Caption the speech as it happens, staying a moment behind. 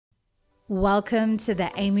Welcome to the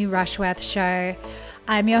Amy Rushworth Show.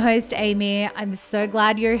 I'm your host, Amy. I'm so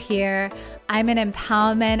glad you're here. I'm an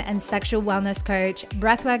empowerment and sexual wellness coach,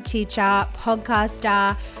 breathwork teacher,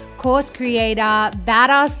 podcaster, course creator,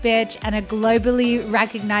 badass bitch, and a globally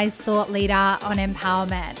recognized thought leader on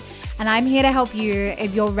empowerment. And I'm here to help you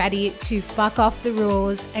if you're ready to fuck off the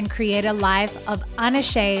rules and create a life of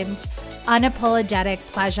unashamed, unapologetic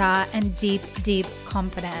pleasure and deep, deep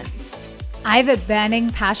confidence. I have a burning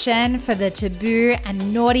passion for the taboo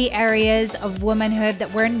and naughty areas of womanhood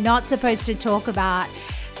that we're not supposed to talk about,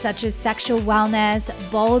 such as sexual wellness,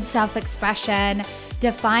 bold self-expression,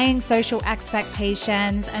 defying social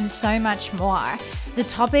expectations, and so much more. The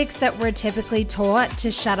topics that we're typically taught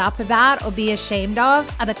to shut up about or be ashamed of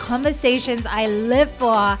are the conversations I live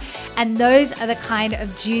for, and those are the kind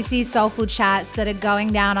of juicy, soulful chats that are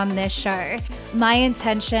going down on this show. My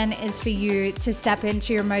intention is for you to step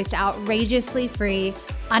into your most outrageously free,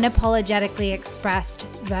 unapologetically expressed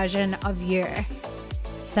version of you.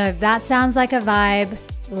 So if that sounds like a vibe,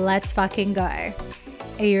 let's fucking go.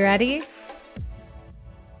 Are you ready?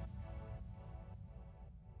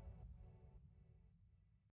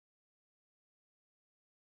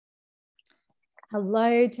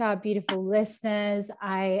 Hello to our beautiful listeners.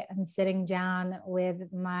 I am sitting down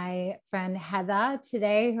with my friend Heather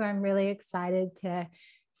today, who I'm really excited to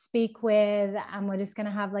speak with. And we're just going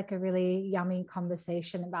to have like a really yummy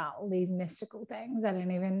conversation about all these mystical things. I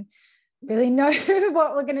don't even really know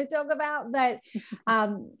what we're going to talk about. But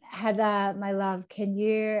Heather, my love, can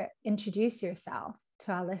you introduce yourself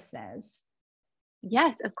to our listeners?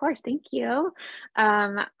 Yes, of course. Thank you.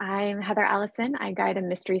 I'm Heather Allison. I guide a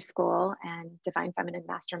mystery school and Divine Feminine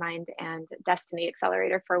Mastermind and Destiny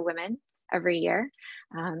Accelerator for women every year.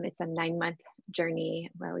 It's a 9-month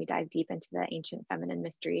journey where we dive deep into the ancient feminine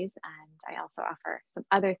mysteries. And I also offer some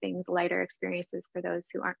other things, lighter experiences for those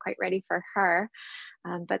who aren't quite ready for her.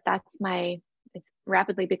 But it's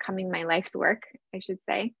rapidly becoming my life's work, I should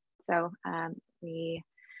say. So we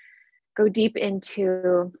go deep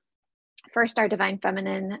into first our divine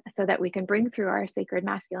feminine so that we can bring through our sacred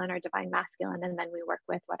masculine, our divine masculine, and then we work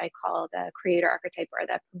with what I call the creator archetype or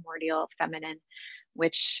the primordial feminine,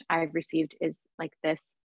 which I've received is like this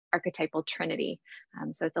archetypal trinity.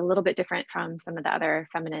 So it's a little bit different from some of the other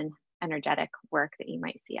feminine energetic work that you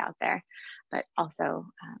might see out there, but also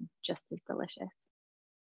just as delicious.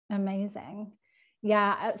 Amazing.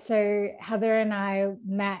 Yeah. So Heather and I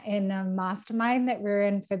met in a mastermind that we're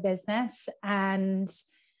in for business, and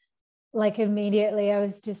like immediately I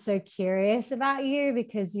was just so curious about you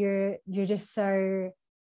because you're just so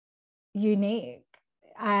unique.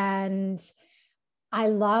 And I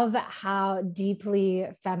love how deeply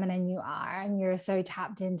feminine you are, and you're so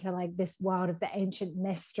tapped into like this world of the ancient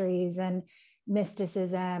mysteries and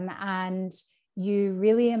mysticism, and you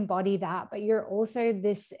really embody that, but you're also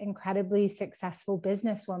this incredibly successful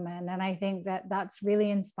businesswoman. And I think that that's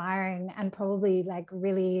really inspiring, and probably like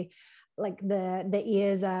really like the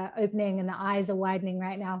ears are opening and the eyes are widening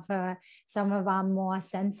right now for some of our more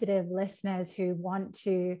sensitive listeners who want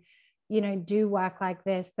to, do work like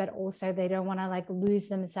this, but also they don't want to like lose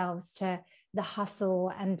themselves to the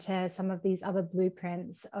hustle and to some of these other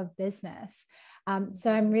blueprints of business.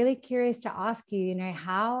 So I'm really curious to ask you,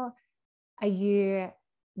 how are you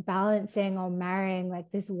balancing or marrying like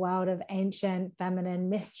this world of ancient feminine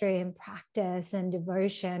mystery and practice and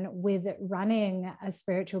devotion with running a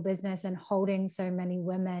spiritual business and holding so many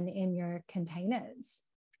women in your containers?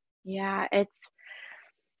 Yeah,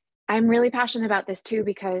 I'm really passionate about this too,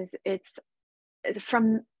 because it's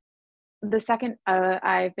from the second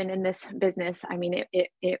I've been in this business. I mean,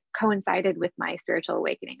 it coincided with my spiritual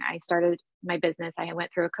awakening. I started my business. I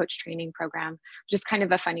went through a coach training program, just kind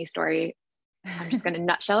of a funny story. I'm just going to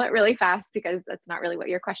nutshell it really fast because that's not really what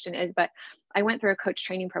your question is. But I went through a coach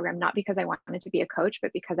training program, not because I wanted to be a coach,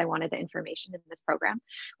 but because I wanted the information in this program,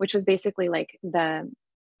 which was basically like the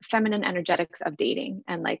feminine energetics of dating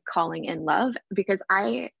and like calling in love. Because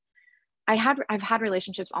I've had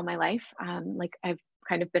relationships all my life. Like I've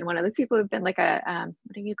kind of been one of those people who've been like what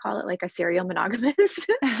do you call it? Like a serial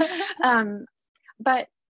monogamist. But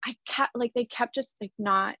they kept just like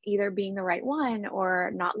not either being the right one or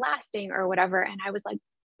not lasting or whatever. And I was like,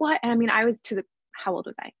 what? And I mean, I was how old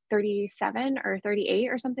was I? 37 or 38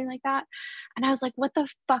 or something like that. And I was like, what the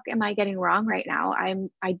fuck am I getting wrong right now?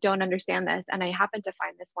 I don't understand this. And I happened to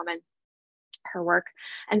find this woman, her work,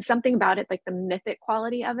 and something about it, like the mythic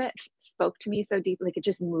quality of it spoke to me so deeply, like it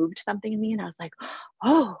just moved something in me. And I was like,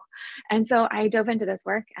 oh. And so I dove into this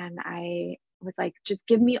work, and I was like, just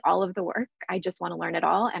give me all of the work. I just want to learn it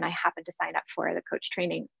all. And I happened to sign up for the coach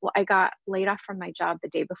training. Well, I got laid off from my job the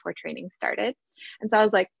day before training started. And so I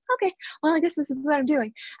was like, okay, well, I guess this is what I'm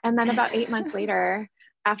doing. And then about 8 months later,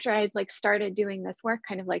 after I'd like started doing this work,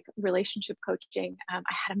 kind of like relationship coaching, I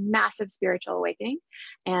had a massive spiritual awakening.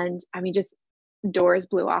 And I mean, just doors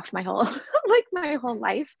blew off my whole, like my whole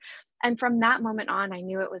life. And from that moment on, I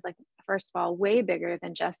knew it was like, first of all, way bigger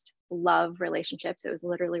than just love relationships. It was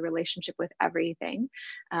literally relationship with everything,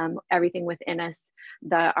 everything within us,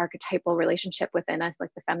 the archetypal relationship within us, like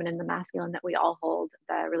the feminine, the masculine that we all hold,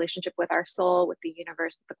 the relationship with our soul, with the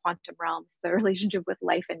universe, the quantum realms, the relationship with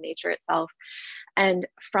life and nature itself. And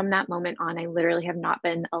from that moment on, I literally have not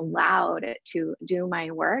been allowed to do my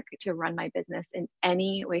work, to run my business in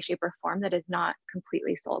any way, shape, or form that is not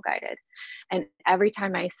completely soul guided. And every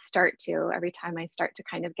time I start to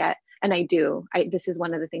kind of get, and this is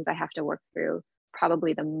one of the things I have to work through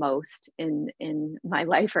probably the most in my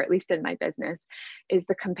life, or at least in my business, is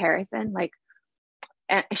the comparison, like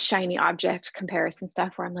a shiny object comparison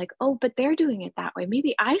stuff where I'm like, oh, but they're doing it that way.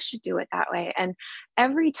 Maybe I should do it that way. And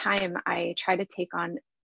every time I try to take on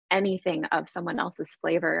anything of someone else's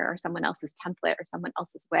flavor or someone else's template or someone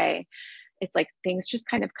else's way, it's like things just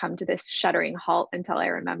kind of come to this shuddering halt until I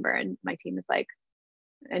remember. And my team is like,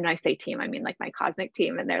 and I say team, I mean like my cosmic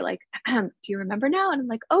team. And they're like, do you remember now? And I'm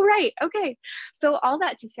like, oh, right. Okay. So all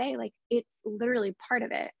that to say, like, it's literally part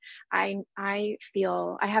of it. I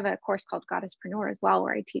feel I have a course called Goddesspreneur as well,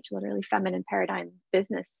 where I teach literally feminine paradigm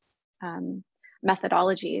business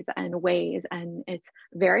methodologies and ways. And it's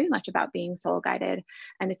very much about being soul guided.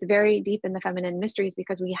 And it's very deep in the feminine mysteries,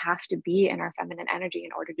 because we have to be in our feminine energy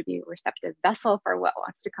in order to be a receptive vessel for what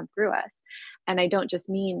wants to come through us. And I don't just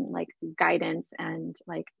mean like guidance and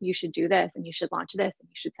like, you should do this and you should launch this and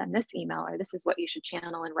you should send this email, or this is what you should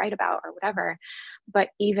channel and write about, or whatever. But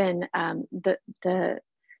even the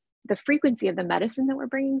frequency of the medicine that we're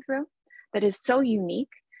bringing through, that is so unique.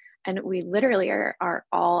 And we literally are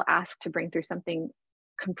all asked to bring through something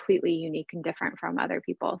completely unique and different from other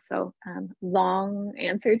people. So long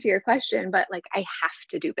answer to your question, but like, I have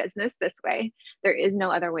to do business this way. There is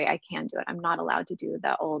no other way I can do it. I'm not allowed to do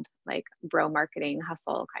the old like bro marketing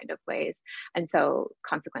hustle kind of ways. And so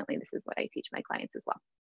consequently, this is what I teach my clients as well.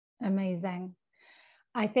 Amazing.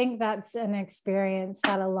 I think that's an experience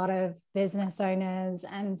that a lot of business owners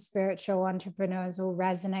and spiritual entrepreneurs will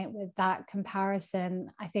resonate with, that comparison.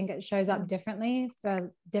 I think it shows up differently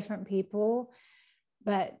for different people,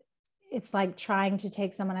 but it's like trying to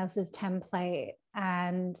take someone else's template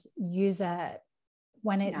and use it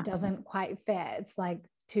when it doesn't quite fit. It's like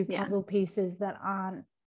two puzzle pieces that aren't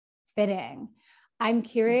fitting. I'm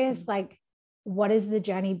curious, like, what has the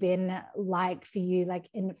journey been like for you, like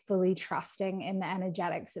in fully trusting in the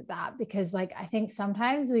energetics of that? Because like, I think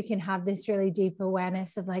sometimes we can have this really deep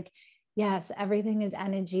awareness of like, yes, everything is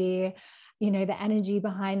energy, you know, the energy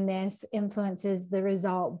behind this influences the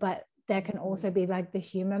result, but there can also be like the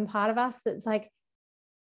human part of us that's like,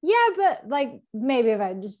 yeah, but like, maybe if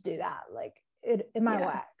I just do that, like it might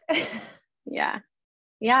work.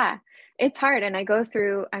 Yeah. It's hard. And I go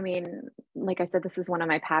through, I mean, like I said, this is one of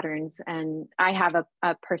my patterns, and I have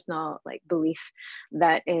a personal like belief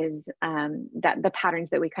that is that the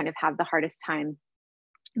patterns that we kind of have the hardest time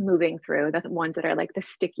moving through, the ones that are like the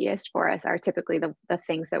stickiest for us, are typically the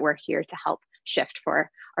things that we're here to help shift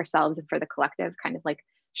for ourselves and for the collective, kind of like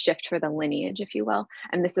shift for the lineage, if you will.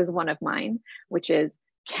 And this is one of mine, which is,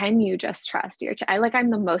 can you just trust your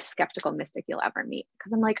I'm the most skeptical mystic you'll ever meet,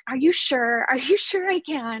 because I'm like, are you sure I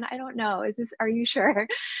can? I don't know, are you sure?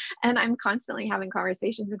 And I'm constantly having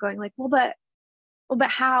conversations and going like, well, but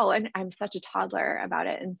how? And I'm such a toddler about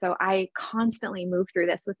it. And so I constantly move through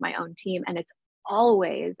this with my own team, and it's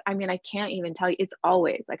always, I mean, I can't even tell you, it's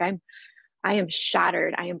always like I am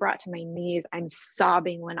shattered, I am brought to my knees, I'm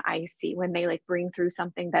sobbing when they like bring through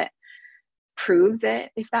something that proves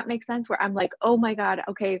it, if that makes sense, where I'm like, oh my God,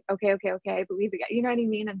 okay, I believe it, you know what I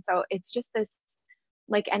mean? And so it's just this,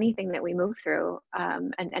 like anything that we move through,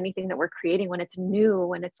 and anything that we're creating, when it's new,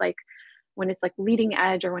 when it's like leading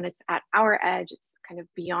edge, or when it's at our edge, it's kind of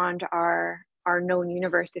beyond our known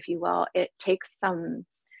universe, if you will, it takes some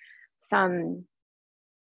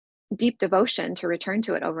deep devotion to return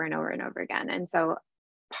to it over and over and over again. And so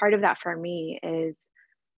part of that for me is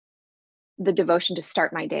the devotion to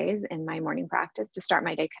start my days in my morning practice, to start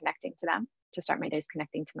my day connecting to them, to start my days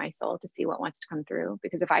connecting to my soul, to see what wants to come through.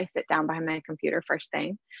 Because if I sit down behind my computer first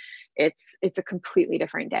thing, it's a completely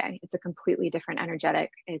different day. It's a completely different energetic.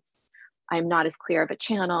 I'm not as clear of a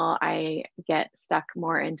channel. I get stuck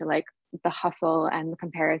more into like the hustle and the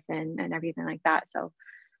comparison and everything like that. So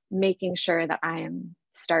making sure that I am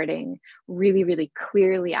starting really, really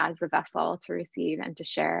clearly as the vessel to receive and to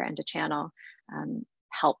share and to channel,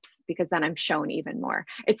 helps, because then I'm shown even more.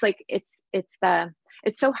 It's like, it's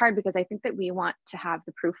so hard because I think that we want to have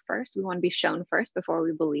the proof first. We want to be shown first before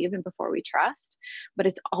we believe and before we trust, but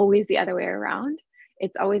it's always the other way around.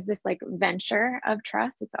 It's always this like venture of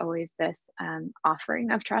trust. It's always this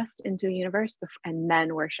offering of trust into the universe, and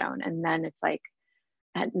then we're shown, and then it's like,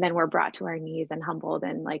 and then we're brought to our knees and humbled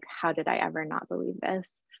and like, how did I ever not believe this?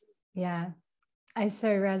 Yeah, I so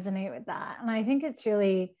resonate with that. And I think it's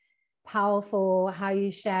really powerful how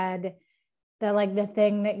you shared that, like, the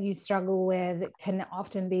thing that you struggle with can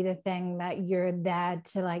often be the thing that you're there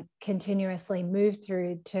to like continuously move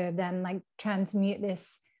through, to then like transmute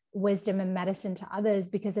this wisdom and medicine to others.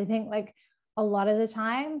 Because I think like a lot of the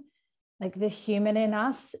time, like the human in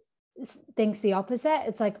us thinks the opposite.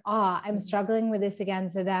 It's like, oh, I'm struggling with this again,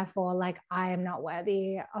 so therefore like I am not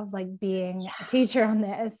worthy of like being a teacher on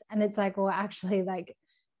this. And it's like, well, actually, like,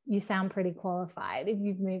 you sound pretty qualified if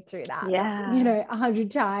you've moved through that, you know, 100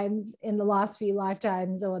 times in the last few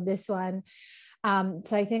lifetimes, or this one.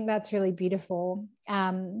 So I think that's really beautiful.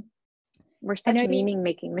 We're such meaning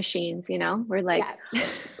making machines, you know, we're like, yeah.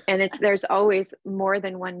 And there's always more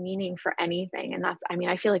than one meaning for anything. And that's, I mean,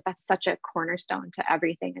 I feel like that's such a cornerstone to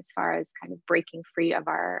everything, as far as kind of breaking free of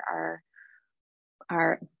our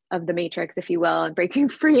of the matrix, if you will, and breaking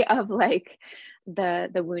free of like the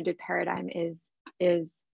wounded paradigm is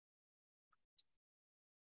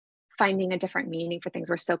finding a different meaning for things.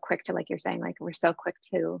 We're so quick to, like you're saying, like we're so quick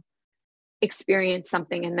to experience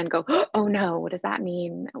something and then go, oh no, what does that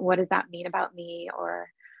mean? What does that mean about me? Or,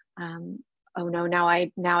 oh no, now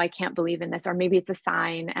I can't believe in this, or maybe it's a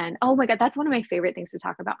sign. And oh my God, that's one of my favorite things to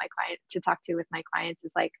talk to with my clients,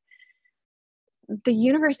 is like, the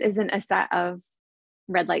universe isn't a set of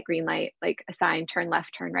red light, green light, like a sign, turn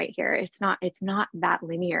left, turn right here. It's not that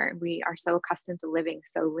linear. We are so accustomed to living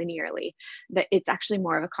so linearly that it's actually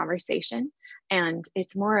more of a conversation. And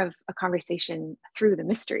it's more of a conversation through the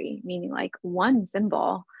mystery, meaning like one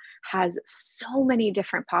symbol has so many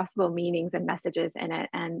different possible meanings and messages in it.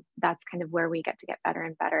 And that's kind of where we get to get better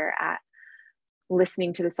and better at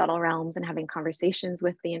listening to the subtle realms and having conversations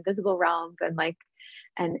with the invisible realms, and like,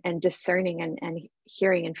 and discerning and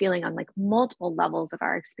hearing and feeling on like multiple levels of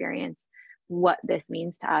our experience what this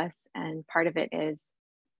means to us. And part of it is,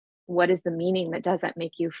 what is the meaning that doesn't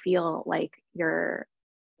make you feel like you're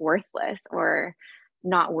worthless or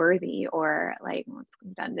not worthy, or like, well, it's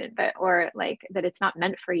redundant, but, or like that it's not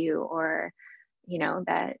meant for you, or, you know,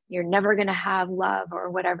 that you're never going to have love, or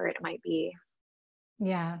whatever it might be.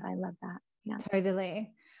 Yeah, I love that. Yeah,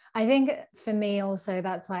 totally. I think for me also,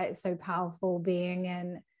 that's why it's so powerful being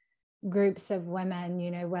in groups of women, you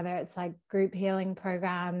know, whether it's like group healing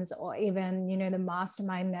programs, or even, you know, the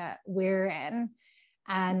mastermind that we're in.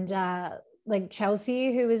 And like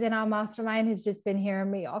Chelsea, who was in our mastermind, has just been here in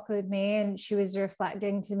Mallorca with me, and she was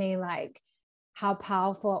reflecting to me like how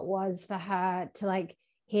powerful it was for her to like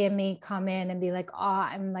hear me come in and be like, oh,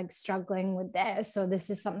 I'm like struggling with this, or this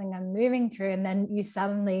is something I'm moving through. And then you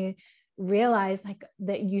suddenly realize like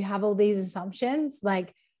that you have all these assumptions,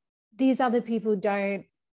 like these other people don't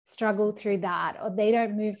struggle through that, or they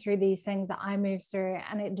don't move through these things that I move through.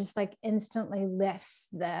 And it just like instantly lifts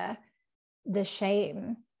the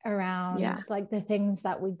shame around like the things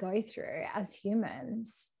that we go through as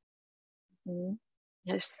humans. Mm-hmm.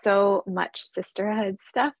 There's so much sisterhood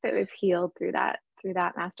stuff that was healed through that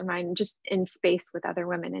mastermind, just in space with other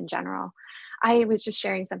women in general. I was just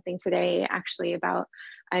sharing something today actually about,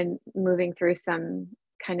 I'm moving through some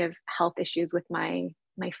kind of health issues with my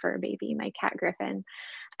fur baby, my cat Griffin.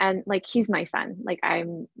 And like, he's my son. Like,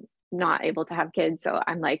 I'm not able to have kids, so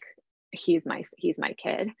I'm like, he's my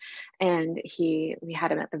kid. And we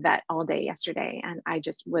had him at the vet all day yesterday, and I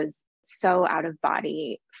just was so out of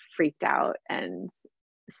body, freaked out, and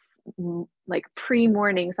like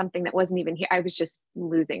pre-mourning something that wasn't even here. I was just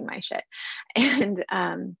losing my shit. And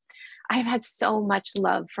I've had so much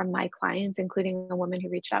love from my clients, including a woman who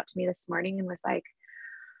reached out to me this morning and was like,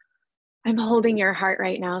 I'm holding your heart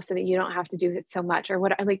right now so that you don't have to do it so much, or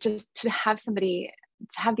what, like, just to have somebody,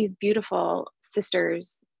 to have these beautiful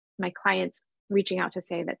sisters, my clients, reaching out to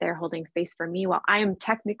say that they're holding space for me while I am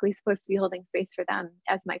technically supposed to be holding space for them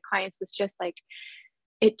as my clients, was just like,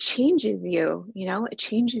 it changes you, you know, it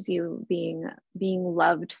changes you being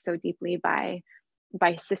loved so deeply by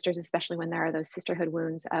sisters, especially when there are those sisterhood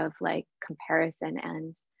wounds of like comparison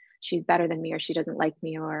and she's better than me, or she doesn't like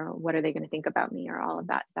me, or what are they going to think about me, or all of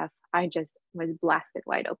that stuff. I just was blasted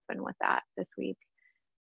wide open with that this week.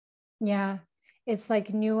 Yeah. It's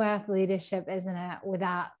like new earth leadership, isn't it?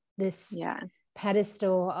 Without this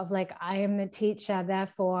pedestal of like, I am the teacher,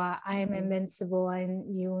 therefore I am invincible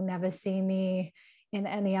and you will never see me in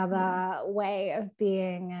any other way of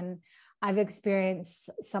being. And I've experienced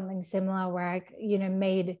something similar where I,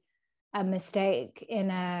 made a mistake in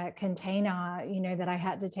a container, that I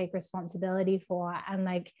had to take responsibility for. And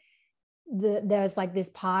like, there was like this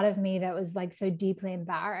part of me that was like so deeply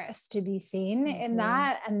embarrassed to be seen in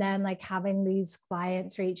that. And then like having these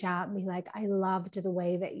clients reach out and be like, I loved the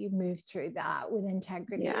way that you moved through that with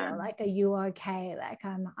integrity. Or like, are you okay? Like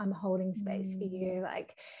I'm holding space for you.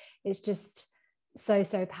 Like, it's just so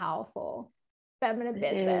powerful. Feminine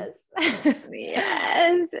business.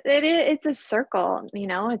 Yes, it is. It's a circle,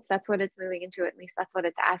 that's what it's moving into. At least that's what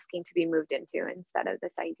it's asking to be moved into, instead of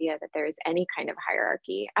this idea that there is any kind of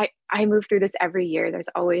hierarchy. I move through this every year. There's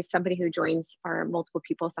always somebody who joins, or multiple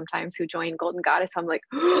people sometimes who join Golden Goddess. I'm like,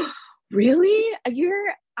 oh, really?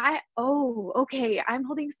 Okay, I'm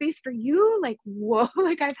holding space for you. Like, whoa,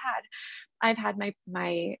 like I've had my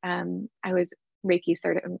I was Reiki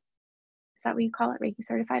certified. Is that what you call it? Reiki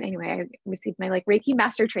certified? Anyway, I received my like Reiki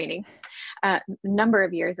master training a number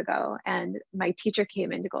of years ago. And my teacher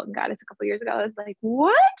came into Golden Goddess a couple of years ago. I was like,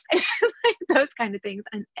 what? Like those kind of things.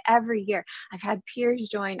 And every year I've had peers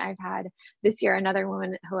join. I've had this year, another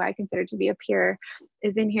woman who I consider to be a peer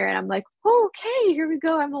is in here. And I'm like, okay, here we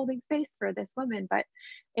go. I'm holding space for this woman. But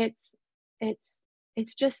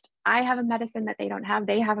it's just, I have a medicine that they don't have.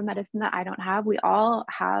 They have a medicine that I don't have. We all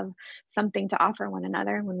have something to offer one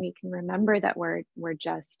another. And when we can remember that we're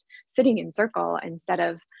just sitting in circle, instead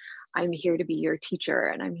of I'm here to be your teacher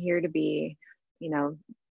and I'm here to be,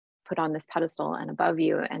 put on this pedestal and above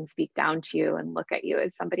you and speak down to you and look at you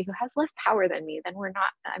as somebody who has less power than me, then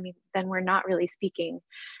we're not really speaking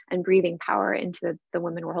and breathing power into the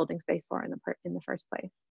women we're holding space for in the first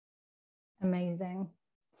place. Amazing.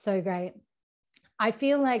 So great. I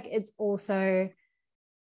feel like it's also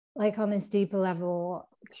like on this deeper level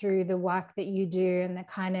through the work that you do and the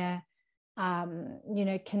kind of,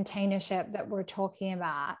 containership that we're talking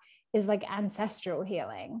about is like ancestral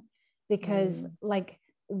healing, because like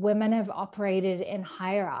women have operated in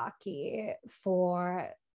hierarchy for,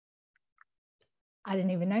 I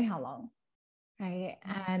don't even know how long, right?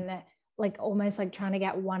 And like almost like trying to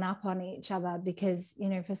get one up on each other, because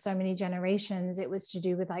for so many generations it was to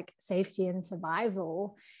do with like safety and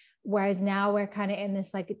survival, whereas now we're kind of in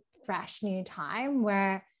this like fresh new time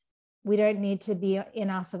where we don't need to be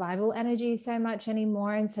in our survival energy so much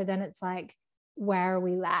anymore. And so then it's like, where are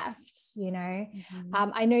we left?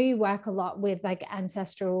 I know you work a lot with like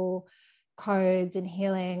ancestral codes and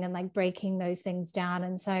healing and like breaking those things down.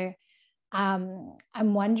 And so I'm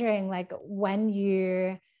wondering, like, when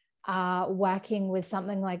you working with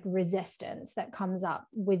something like resistance that comes up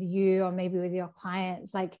with you or maybe with your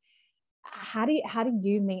clients, like how do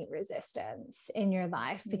you meet resistance in your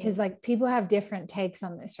life? Because like people have different takes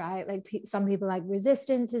on this, right? Like some people like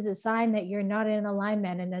resistance is a sign that you're not in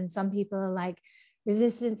alignment, and then some people are like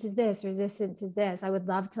resistance is this, resistance is this. I would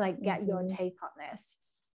love to like get your take on this.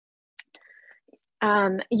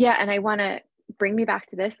 Yeah, and I want to bring me back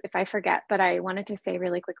to this if I forget, but I wanted to say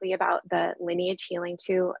really quickly about the lineage healing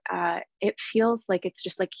too. It feels like it's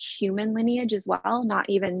just like human lineage as well, not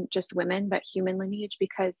even just women, but human lineage,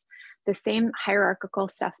 because the same hierarchical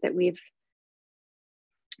stuff that we've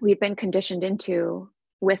been conditioned into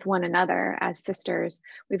with one another as sisters,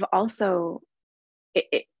 we've also,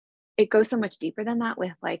 it goes so much deeper than that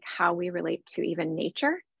with like how we relate to even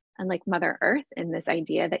nature and like Mother Earth, and this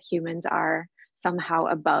idea that humans are somehow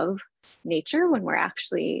above nature when we're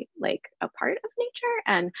actually like a part of nature.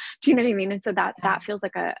 And do you know what I mean? And so that feels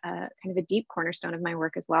like a kind of a deep cornerstone of my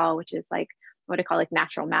work as well, which is like what I call like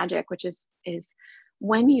natural magic, which is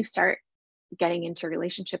when you start getting into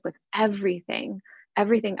relationship with everything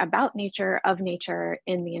about nature, of nature,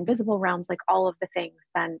 in the invisible realms, like all of the things,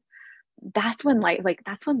 then that's when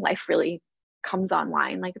life really comes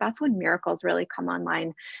online. Like that's when miracles really come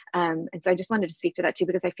online. And so I just wanted to speak to that too,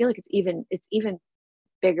 because I feel like it's even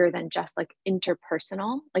bigger than just like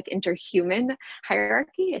interpersonal, like interhuman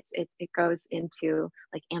hierarchy. It goes into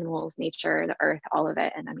like animals, nature, the earth, all of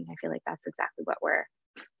it. And I mean, I feel like that's exactly what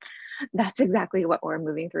we're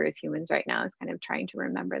moving through as humans right now, is kind of trying to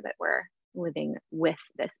remember that we're living with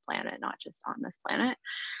this planet, not just on this planet.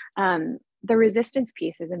 The resistance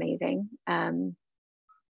piece is amazing.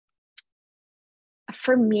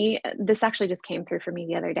 For me, this actually just came through for me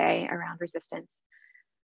the other day around resistance.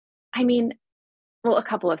 I mean, well, a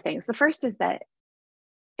couple of things. The first is that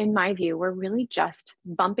in my view, we're really just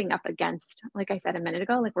bumping up against, like I said a minute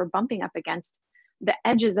ago, like we're bumping up against the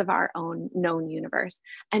edges of our own known universe.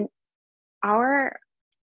 And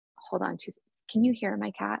hold on, Can you hear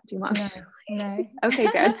my cat? Do you want No, me? no. Okay,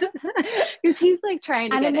 good. Because he's like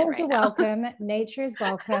trying to get in Animals right are now. welcome. Nature is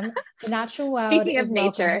welcome. The natural world Speaking of is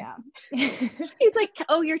welcome nature, here. he's like,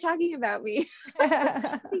 oh, you're talking about me. Speaking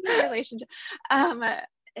of relationship.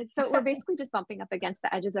 So we're basically just bumping up against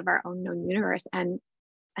the edges of our own known universe. And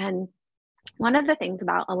one of the things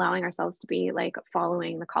about allowing ourselves to be like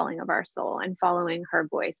following the calling of our soul and following her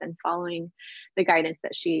voice and following the guidance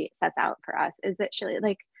that she sets out for us is that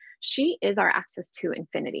she is our access to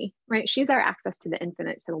infinity, right? She's our access to the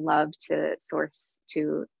infinite, to love, to source,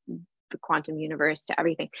 to the quantum universe, to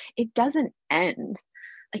everything. It doesn't end.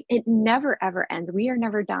 Like it never ever ends. We are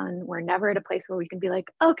never done. We're never at a place where we can be like,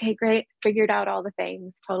 okay, great, figured out all the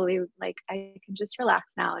things, totally, like I can just relax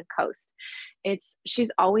now and coast.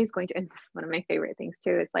 She's always going to, and this is one of my favorite things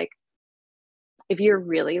too, is like, if you're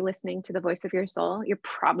really listening to the voice of your soul, you're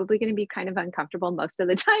probably going to be kind of uncomfortable most of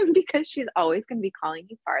the time, because she's always going to be calling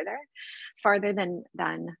you farther than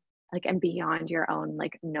like, and beyond your own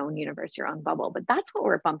like known universe, your own bubble. But that's what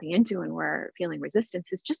we're bumping into when we're feeling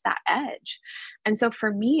resistance, is just that edge. And so for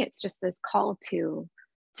me, it's just this call to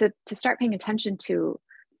start paying attention to,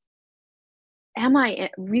 am I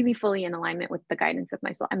really fully in alignment with the guidance of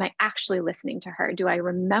my soul? Am I actually listening to her? Do I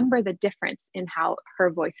remember the difference in how her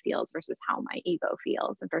voice feels versus how my ego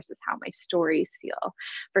feels, and versus how my stories feel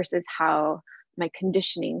versus how my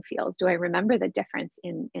conditioning feels? Do I remember the difference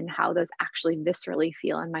in how those actually viscerally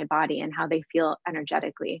feel in my body, and how they feel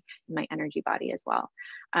energetically in my energy body as well?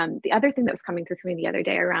 The other thing that was coming through for me the other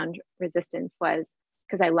day around resistance was,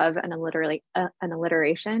 because I love an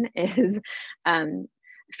alliteration, is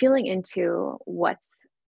feeling into what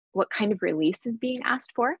kind of release is being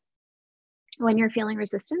asked for when you're feeling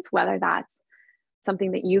resistance, whether that's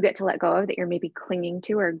something that you get to let go of, that you're maybe clinging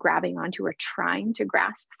to or grabbing onto or trying to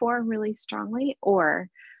grasp for really strongly, or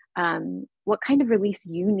what kind of release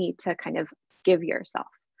you need to kind of give yourself,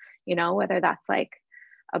 whether that's like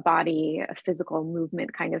a body, a physical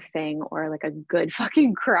movement kind of thing, or like a good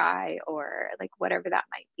fucking cry, or like whatever that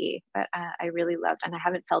might be. But I really loved, and I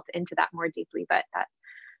haven't felt into that more deeply, but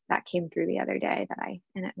that came through the other day,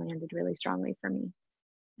 and it landed really strongly for me.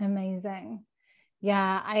 Amazing.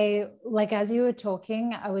 Yeah. As you were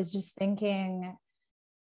talking, I was just thinking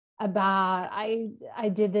about, I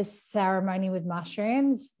did this ceremony with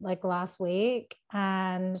mushrooms like last week,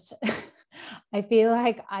 and I feel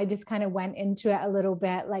like I just kind of went into it a little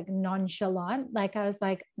bit like nonchalant. Like I was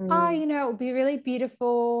like, oh, it would be really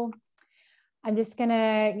beautiful. I'm just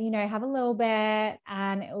gonna, have a little bit,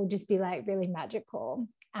 and it will just be like really magical.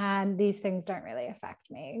 And these things don't really affect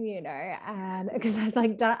me, and because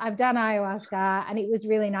I've done ayahuasca, and it was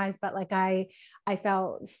really nice, but like I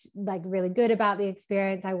felt like really good about the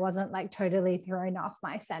experience. I wasn't like totally thrown off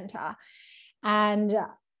my center. And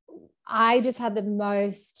I just had the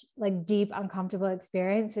most like deep, uncomfortable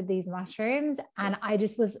experience with these mushrooms. And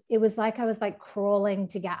it was like I was like crawling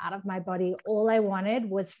to get out of my body. All I wanted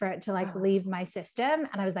was for it to like leave my system.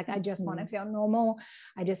 And I was like, I just want to feel normal.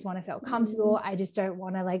 I just want to feel comfortable. I just don't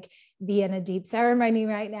want to like be in a deep ceremony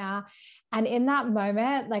right now. And in that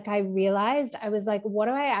moment, like I realized, I was like, what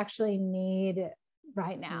do I actually need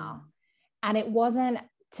right now? And it wasn't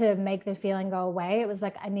to make the feeling go away. It was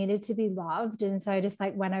like, I needed to be loved. And so I just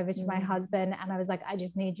like went over to my husband, and I was like, I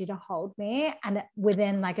just need you to hold me. And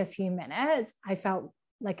within like a few minutes, I felt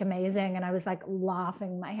like amazing. And I was like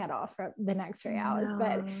laughing my head off for the next 3 hours.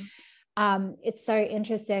 But it's so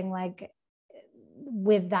interesting. Like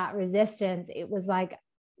with that resistance, it was like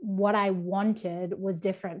what I wanted was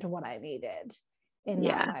different to what I needed in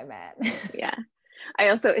that moment. Yeah.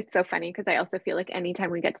 It's so funny, because I also feel like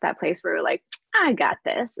anytime we get to that place where we're like, I got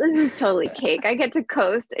this is totally cake, I get to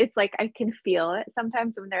coast, it's like I can feel it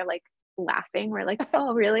sometimes when they're like laughing, we're like,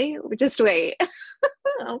 oh really, just wait.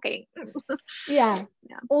 Okay. Yeah,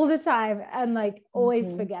 all the time, and like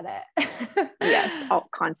always forget it. Yes,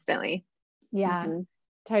 constantly. Totally.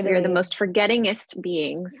 We're the most forgettingest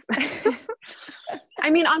beings.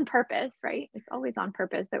 I mean, on purpose, right? It's always on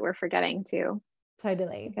purpose that we're forgetting too.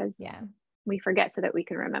 Totally. Because we forget so that we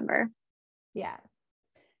can remember. Yeah.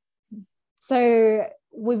 So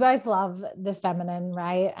we both love the feminine,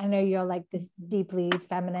 right? I know you're like this deeply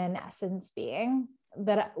feminine essence being,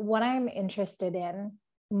 but what I'm interested in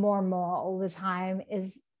more and more all the time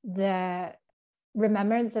is the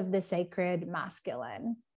remembrance of the sacred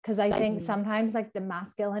masculine. Because I think sometimes like the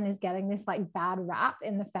masculine is getting this like bad rap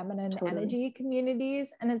in the feminine energy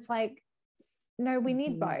communities. And it's like, no, we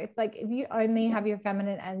need both. Like if you only have your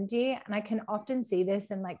feminine energy, and I can often see this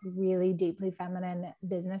in like really deeply feminine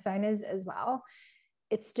business owners as well,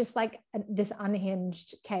 it's just like this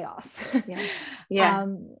unhinged chaos. Yeah. Yeah.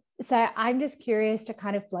 So I'm just curious to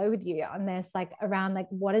kind of flow with you on this, like around like,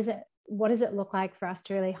 what does it look like for us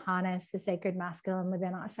to really harness the sacred masculine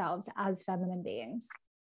within ourselves as feminine beings?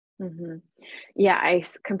 Mm-hmm. Yeah, I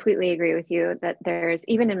completely agree with you that there's,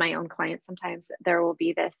 even in my own clients, sometimes there will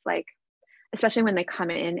be this, like, especially when they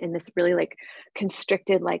come in this really like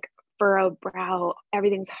constricted, like furrowed brow,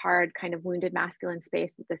 everything's hard, kind of wounded masculine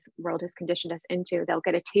space that this world has conditioned us into. They'll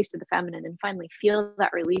get a taste of the feminine and finally feel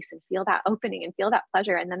that release and feel that opening and feel that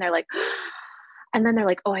pleasure. And then they're like,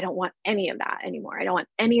 oh, I don't want any of that anymore. I don't want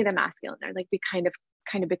any of the masculine. They're like, we kind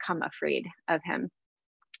of become afraid of him.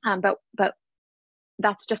 But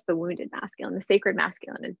that's just the wounded masculine. The sacred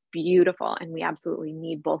masculine is beautiful, and we absolutely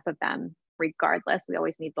need both of them regardless. We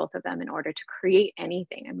always need both of them in order to create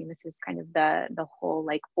anything. I mean, this is kind of the whole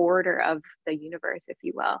like order of the universe, if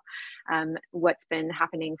you will. What's been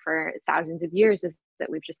happening for thousands of years is that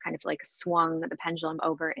we've just kind of like swung the pendulum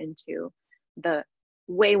over into the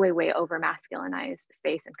way, way, way over masculinized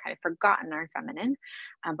space and kind of forgotten our feminine.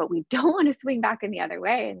 But we don't want to swing back in the other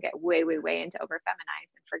way and get way, way, way into over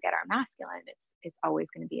feminized and forget our masculine. It's always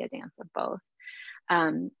going to be a dance of both.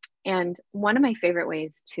 And one of my favorite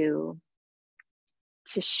ways to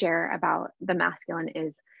share about the masculine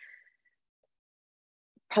is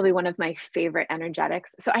probably one of my favorite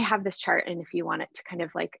energetics. So I have this chart, and if you want it to kind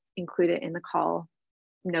of like include it in the call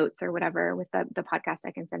notes or whatever with the podcast,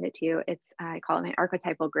 I can send it to you. I call it my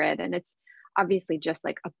archetypal grid, and it's obviously just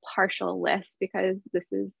like a partial list because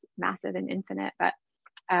this is massive and infinite, but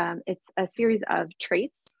it's a series of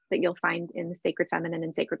traits that you'll find in the sacred feminine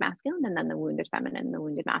and sacred masculine, and then the wounded feminine and the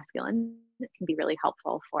wounded masculine. It can be really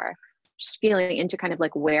helpful for just feeling into kind of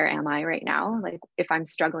like, where am I right now? Like if I'm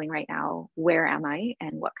struggling right now, where am I,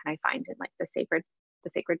 and what can I find in like the sacred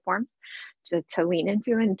forms to lean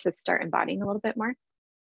into and to start embodying a little bit more.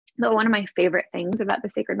 But one of my favorite things about the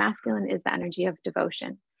sacred masculine is the energy of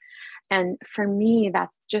devotion. And for me,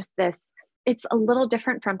 that's just this, it's a little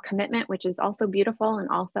different from commitment, which is also beautiful and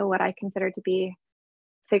also what I consider to be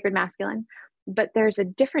sacred masculine. But there's a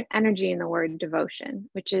different energy in the word devotion,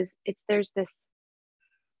 which is there's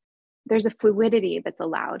a fluidity that's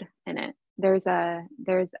allowed in it. There's a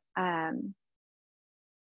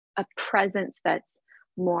presence that's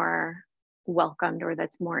more welcomed, or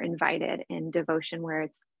that's more invited in devotion, where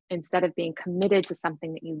it's, instead of being committed to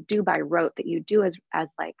something that you do by rote, that you do as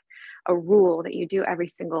like a rule, that you do every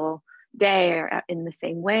single day or in the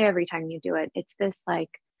same way every time you do it, it's this like,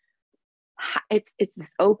 it's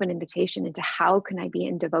this open invitation into how can I be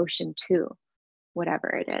in devotion to whatever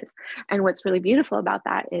it is. And what's really beautiful about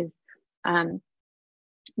that is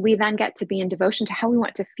we then get to be in devotion to how we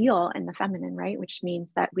want to feel in the feminine, right? Which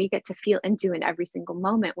means that we get to feel into, in every single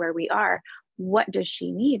moment where we are, what does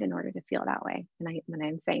she need in order to feel that way? And when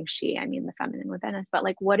I'm saying she, I mean the feminine within us, but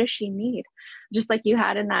like, what does she need? Just like you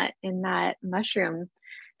had in that mushroom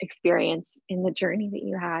experience, in the journey that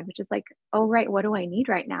you had, which is like, oh, right, what do I need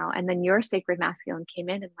right now? And then your sacred masculine came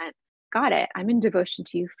in and went, got it. I'm in devotion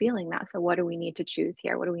to you feeling that. So what do we need to choose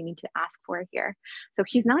here? What do we need to ask for here? So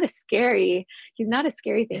he's not a scary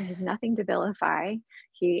thing. He's nothing to vilify.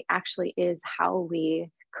 He actually is how we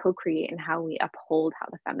co-create and how we uphold how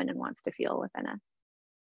the feminine wants to feel within us.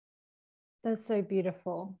 That's so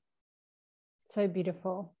beautiful. So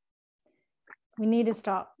beautiful. We need to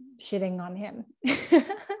stop shitting on him.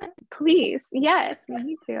 Please. Yes, we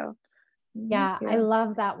need to. Yeah, I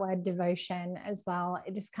love that word devotion as well.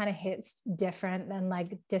 It just kind of hits different than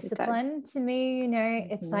like discipline to me, you know.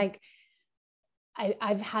 Mm-hmm. It's like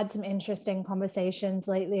I've had some interesting conversations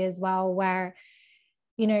lately as well where,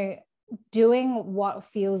 you know, doing what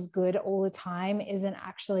feels good all the time isn't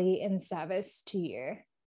actually in service to you.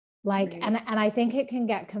 Like, right. and I think it can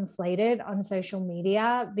get conflated on social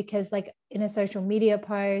media, because like in a social media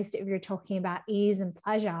post, if you're talking about ease and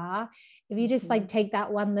pleasure, if you just like take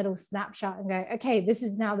that one little snapshot and go, okay, this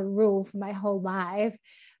is now the rule for my whole life.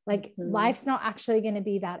 Like life's not actually going to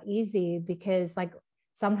be that easy, because like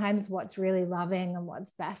sometimes what's really loving and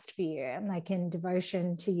what's best for you and like in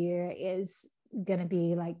devotion to you is going to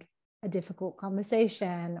be like a difficult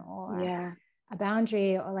conversation or a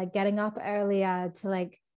boundary, or like getting up earlier to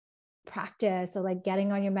like practice, or like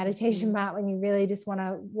getting on your meditation mat when you really just want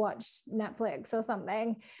to watch Netflix or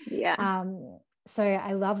something. So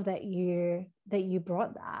I love that you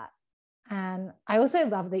brought that. And I also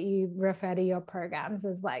love that you refer to your programs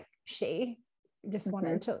as like she. Just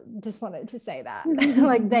wanted to say that.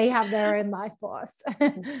 Like they have their own life force.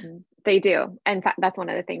 They do. In fact, that's one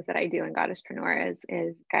of the things that I do in Goddesspreneur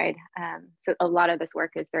is guide. So a lot of this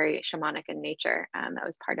work is very shamanic in nature. That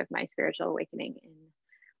was part of my spiritual awakening in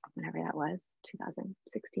whenever that was,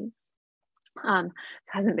 2016. It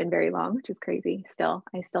hasn't been very long, which is crazy.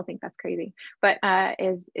 I still think that's crazy, but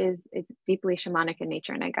it's deeply shamanic in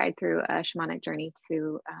nature. And I guide through a shamanic journey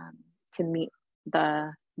to meet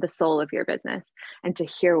the soul of your business and to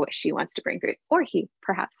hear what she wants to bring through, or he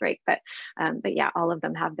perhaps, right? But yeah, all of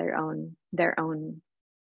them have their own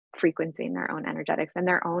frequency and their own energetics and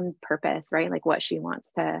their own purpose, right? Like what she wants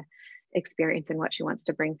to experience and what she wants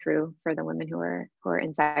to bring through for the women who are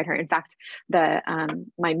inside her. In fact,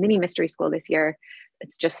 my mini mystery school this year,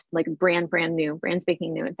 it's just like brand new, brand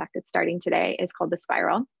spanking new. In fact, it's starting today, is called The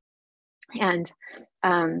Spiral. And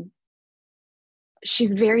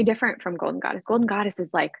she's very different from Golden Goddess. Golden Goddess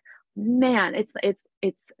is like, man, it's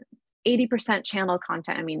 80% channel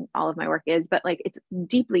content. I mean, all of my work is, but like it's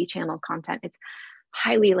deeply channel content. It's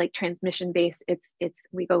highly like transmission based.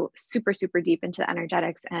 We go super, super deep into the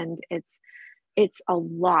energetics, and it's a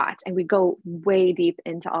lot. And we go way deep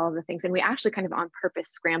into all of the things. And we actually kind of on purpose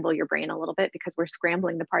scramble your brain a little bit, because we're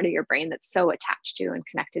scrambling the part of your brain that's so attached to and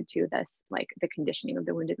connected to this, like the conditioning of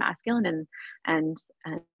the wounded masculine and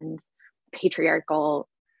patriarchal,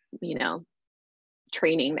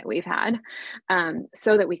 training that we've had,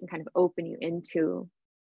 so that we can kind of open you into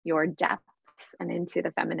your depths and into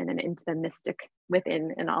the feminine and into the mystic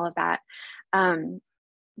within and all of that.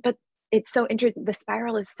 But it's so interesting. The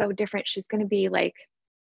spiral is so different. She's going to be like,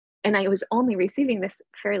 and I was only receiving this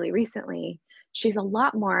fairly recently, she's a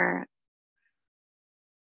lot more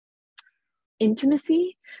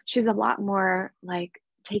intimacy. She's a lot more like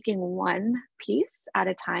taking one piece at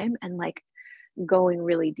a time and like going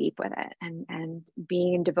really deep with it, and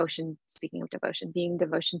being in devotion, speaking of devotion, being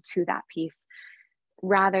devotion to that piece,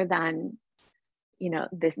 rather than,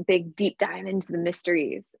 this big deep dive into the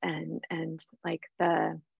mysteries and like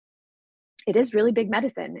it is really big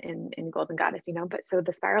medicine in Golden Goddess, but so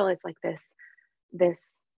the spiral is like this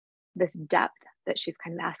depth that she's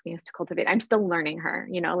kind of asking us to cultivate. I'm still learning her,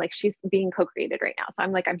 like she's being co-created right now. So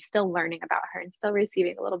I'm still learning about her and still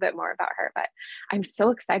receiving a little bit more about her, but I'm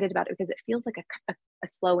so excited about it because it feels like a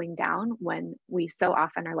slowing down when we so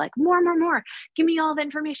often are like, more, give me all the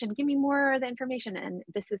information, give me more of the information. And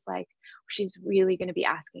this is like, she's really going to be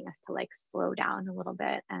asking us to like slow down a little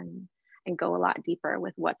bit and go a lot deeper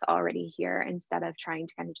with what's already here, instead of trying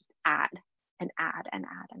to kind of just add and add and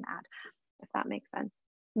add and add, if that makes sense.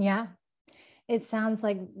 Yeah. It sounds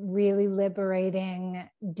like really liberating,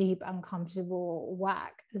 deep, uncomfortable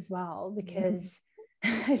work as well, because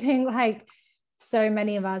I think like so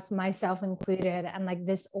many of us, myself included, and like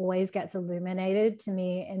this always gets illuminated to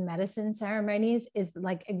me in medicine ceremonies, is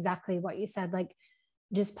like exactly what you said, like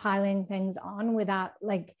just piling things on without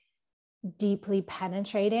like deeply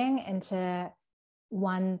penetrating into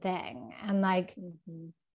one thing. And like,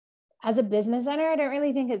 as a business owner, I don't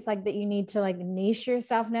really think it's like that you need to like niche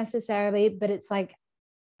yourself necessarily, but it's like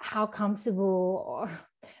how comfortable or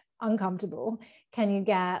uncomfortable can you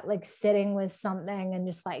get like sitting with something and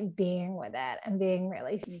just like being with it and being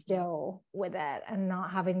really still with it and not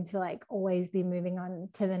having to like always be moving on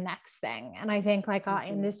to the next thing. And I think like our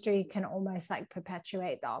industry can almost like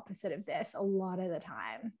perpetuate the opposite of this a lot of the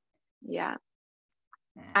time. Yeah.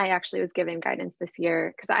 I actually was given guidance this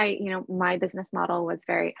year because my business model was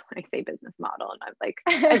I say business model, and I'm like,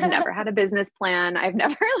 I've never had a business plan. I've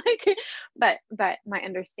never but my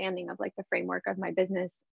understanding of like the framework of my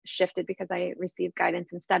business shifted because I received guidance.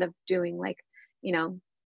 Instead of doing like,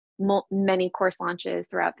 many course launches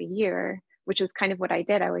throughout the year, which was kind of what I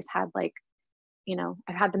did. I always had like,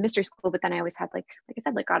 I've had the mystery school, but then I always had like I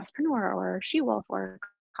said, like Goddesspreneur or She Wolf or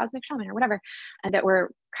Cosmic Shaman or whatever, that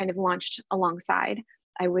were kind of launched alongside.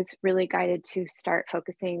 I was really guided to start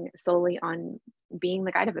focusing solely on being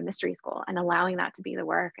the guide of a mystery school and allowing that to be the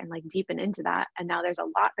work and like deepen into that. And now there's a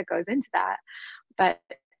lot that goes into that, but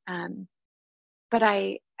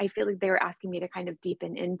I feel like they were asking me to kind of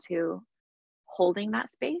deepen into holding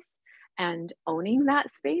that space and owning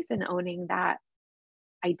that space and owning that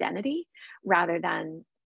identity, rather than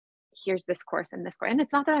here's this course and this course. And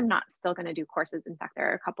it's not that I'm not still going to do courses. In fact, there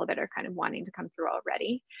are a couple that are kind of wanting to come through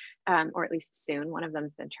already, or at least soon. One of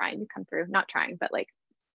them's been trying to come through, not trying, but like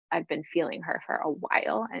I've been feeling her for a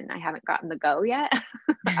while and I haven't gotten the go yet.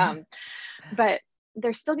 But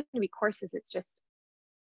there's still going to be courses. It's just,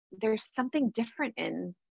 there's something different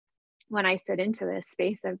in when I sit into this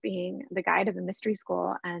space of being the guide of a mystery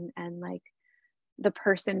school and like the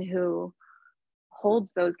person who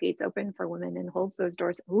holds those gates open for women and holds those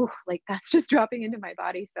doors. Ooh, like that's just dropping into my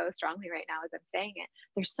body so strongly right now as I'm saying it.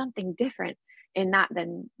 There's something different in that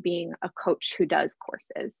than being a coach who does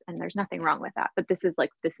courses. And there's nothing wrong with that. But this is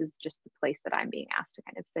just the place that I'm being asked to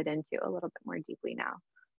kind of sit into a little bit more deeply now.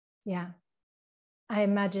 Yeah. I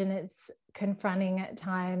imagine it's confronting at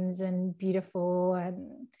times and beautiful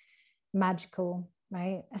and magical,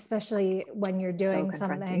 right? Especially when you're doing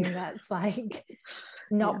something that's like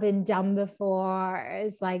not been done before,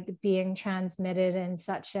 is like being transmitted in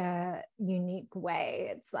such a unique way.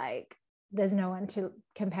 It's like there's no one to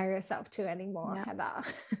compare yourself to anymore, Heather.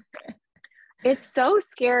 It's so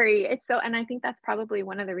scary. And I think that's probably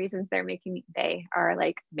one of the reasons they are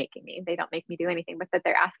like making me, they don't make me do anything, but that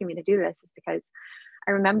they're asking me to do this is because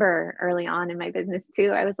I remember early on in my business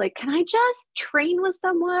too, I was like, can I just train with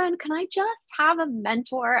someone? Can I just have a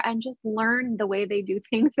mentor and just learn the way they do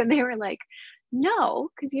things? And they were like, no,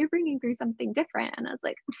 because you're bringing through something different. And I was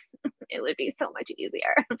like, it would be so much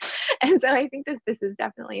easier. And so I think that this is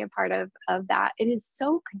definitely a part of that. It is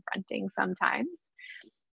so confronting sometimes,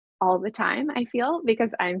 all the time, I feel,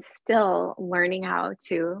 because I'm still learning how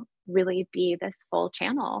to really be this full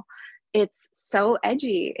channel. It's so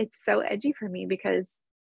edgy. It's so edgy for me because,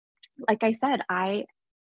 like I said,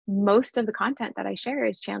 most of the content that I share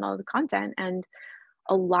is channeled content. And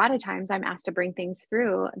a lot of times I'm asked to bring things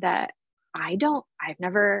through that I've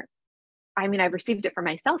received it for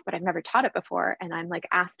myself, but I've never taught it before. And I'm like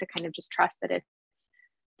asked to kind of just trust that it's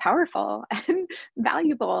powerful and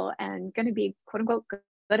valuable and going to be quote unquote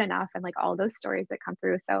good enough, and like all those stories that come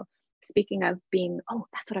through. So speaking of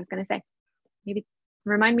that's what I was going to say. Maybe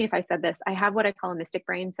remind me if I said this. I have what I call a mystic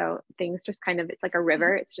brain. So things just kind of, it's like a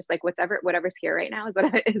river. It's just like whatever's here right now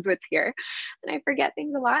is what's here. And I forget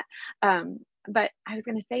things a lot. But I was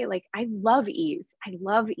going to say, like, I love ease.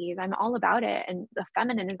 I'm all about it. And the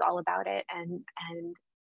feminine is all about it. And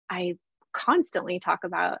I constantly talk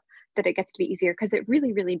about that it gets to be easier because it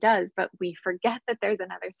really, really does. But we forget that there's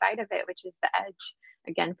another side of it, which is the edge,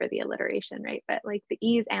 again, for the alliteration, right? But like the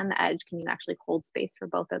ease and the edge, can you actually hold space for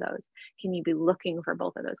both of those? Can you be looking for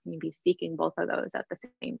both of those? Can you be seeking both of those at the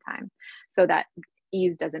same time? So that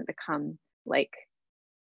ease doesn't become like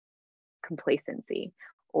complacency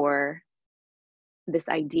or this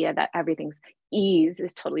idea that everything's ease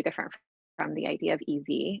is totally different from the idea of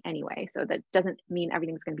easy anyway. So that doesn't mean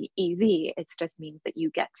everything's going to be easy. It just means that you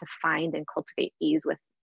get to find and cultivate ease with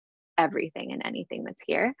everything and anything that's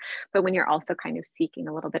here. But when you're also kind of seeking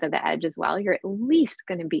a little bit of the edge as well, you're at least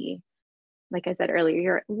going to be, like I said earlier,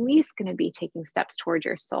 you're at least going to be taking steps towards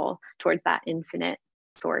your soul, towards that infinite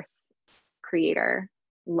source, creator,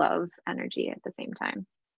 love energy at the same time.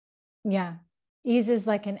 Yeah. Ease is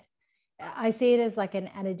like I see it as like an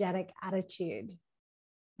energetic attitude,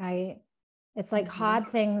 right? It's like hard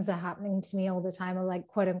things are happening to me all the time, or like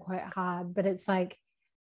quote unquote hard, but it's like,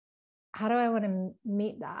 how do I want to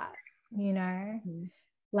meet that? You know,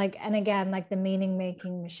 like, and again, like the meaning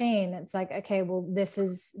making machine, it's like, okay, well, this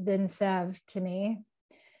has been served to me.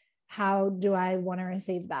 How do I want to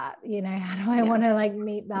receive that? You know, how do I want to like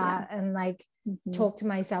meet that and like talk to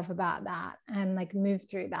myself about that and like move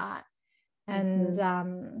through that?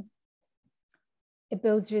 And it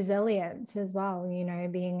builds resilience as well, you know,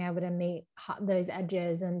 being able to meet those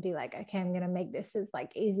edges and be like, okay, I'm going to make this as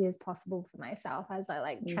like easy as possible for myself as I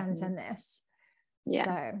like transcend this. Yeah.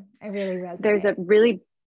 So I really resonate. There's a really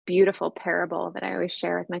beautiful parable that I always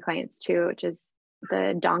share with my clients too, which is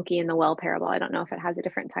the donkey and the well parable. I don't know if it has a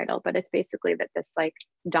different title, but it's basically that this like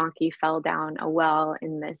donkey fell down a well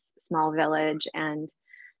in this small village, and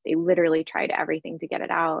they literally tried everything to get it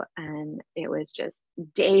out. And it was just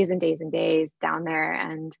days and days and days down there.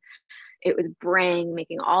 And it was braying,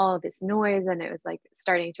 making all of this noise. And it was like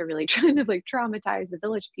starting to really kind of like traumatize the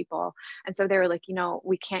village people. And so they were like, you know,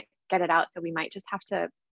 we can't get it out. So we might just have to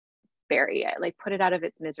bury it, like put it out of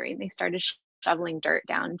its misery. And they started shoveling dirt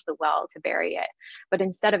down into the well to bury it. But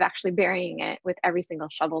instead of actually burying it with every single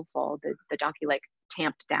shovelful, the donkey like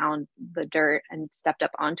tamped down the dirt and stepped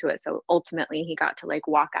up onto it. So ultimately he got to like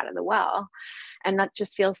walk out of the well. And that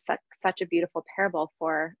just feels such a beautiful parable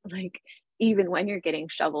for like, even when you're getting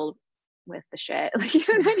shoveled with the shit, like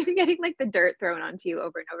even when you're getting like the dirt thrown onto you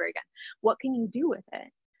over and over again, what can you do with it?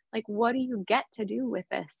 Like, what do you get to do with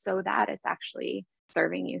this so that it's actually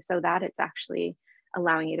serving you, so that it's actually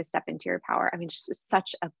allowing you to step into your power? I mean, it's just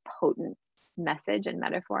such a potent message and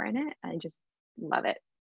metaphor in it. I just love it.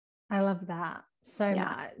 I love that so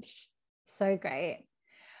much. So great.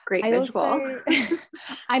 Great visual. Also,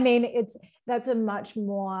 I mean, that's a much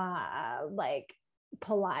more like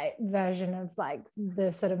polite version of like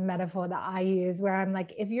the sort of metaphor that I use, where I'm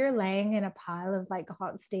like, if you're laying in a pile of like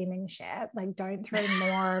hot steaming shit, like don't throw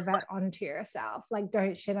more of it onto yourself. Like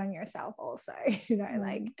don't shit on yourself also, you know,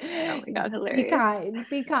 like, oh my God, hilarious.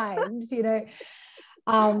 Be kind, you know.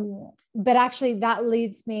 But actually that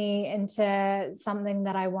leads me into something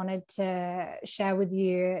that I wanted to share with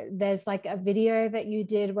you. There's like a video that you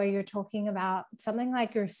did where you're talking about something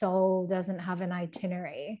like your soul doesn't have an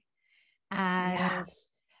itinerary. And,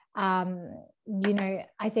 you know,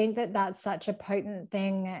 I think that that's such a potent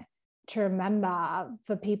thing to remember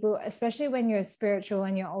for people, especially when you're spiritual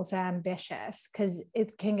and you're also ambitious, because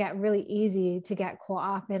it can get really easy to get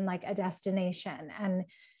caught up in like a destination, and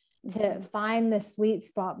to find the sweet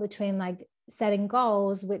spot between like setting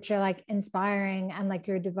goals, which are like inspiring and like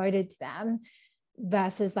you're devoted to them,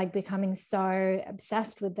 versus like becoming so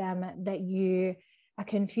obsessed with them that you are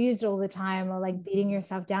confused all the time, or like beating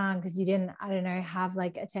yourself down because you didn't, I don't know, have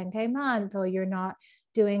like a 10K month, or you're not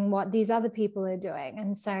doing what these other people are doing.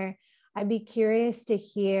 And so I'd be curious to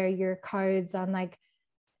hear your codes on like,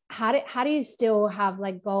 how do you still have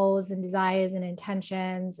like goals and desires and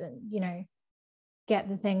intentions, and, you know, get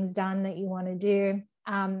the things done that you want to do,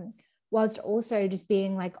 whilst also just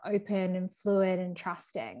being like open and fluid and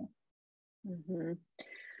trusting. Mm-hmm.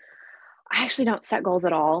 I actually don't set goals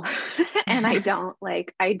at all. And I don't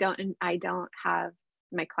have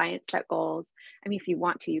my clients set goals. I mean, if you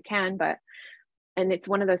want to, you can, and it's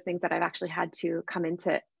one of those things that I've actually had to come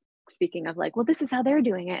into, speaking of like, well, this is how they're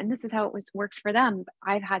doing it, and this is how it works for them.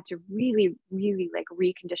 I've had to really, really like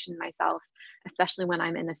recondition myself, especially when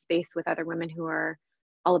I'm in a space with other women who are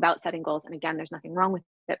all about setting goals. And again, there's nothing wrong with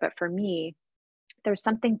it, but for me, there's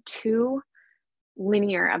something too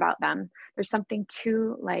linear about them. There's something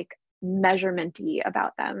too like measurement-y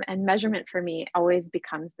about them. And measurement for me always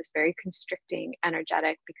becomes this very constricting,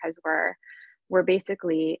 energetic, because we're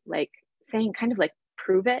basically like saying kind of like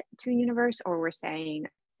prove it to the universe, or we're saying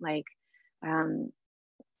like,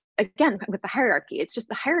 again, with the hierarchy, it's just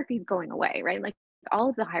the hierarchy is going away, right? Like all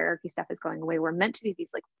of the hierarchy stuff is going away. We're meant to be these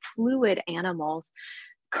like fluid animals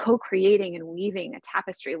co-creating and weaving a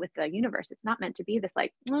tapestry with the universe. It's not meant to be this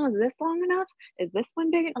like, oh, is this long enough? Is this one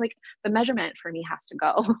big? Like the measurement for me has to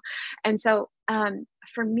go. And so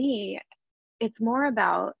for me, it's more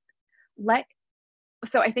about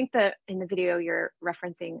so I think that in the video you're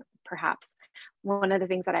referencing, perhaps one of the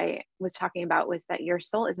things that I was talking about was that your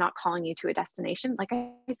soul is not calling you to a destination. Like I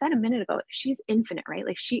said a minute ago, she's infinite, right?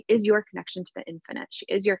 Like she is your connection to the infinite. She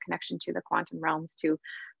is your connection to the quantum realms, to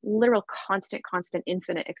literal constant,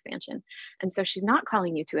 infinite expansion. And so she's not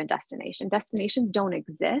calling you to a destination. Destinations don't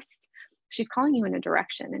exist. She's calling you in a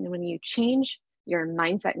direction. And when you change your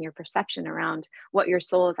mindset and your perception around what your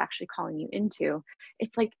soul is actually calling you into,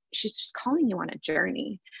 it's like she's just calling you on a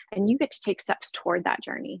journey, and you get to take steps toward that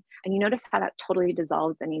journey. And you notice how that totally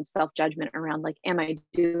dissolves any self-judgment around like, am I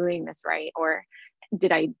doing this right? Or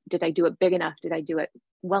did I do it big enough? Did I do it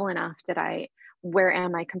well enough? Where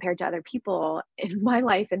am I compared to other people in my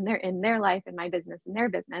life, and their life, and my business and their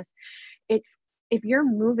business? It's, if you're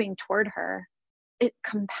moving toward her, it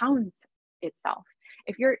compounds itself.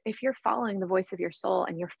 If you're following the voice of your soul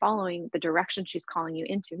and you're following the direction she's calling you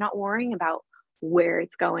into, not worrying about where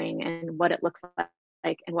it's going and what it looks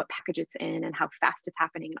like and what package it's in and how fast it's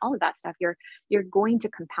happening and all of that stuff, you're going to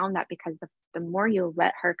compound that, because the more you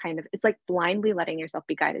let her kind of, it's like blindly letting yourself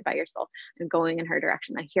be guided by your soul and going in her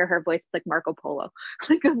direction. I hear her voice like Marco Polo,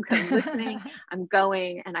 like I'm listening, I'm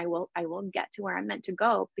going, and I will get to where I'm meant to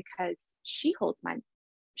go, because she holds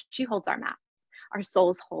our map. Our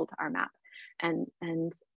souls hold our map.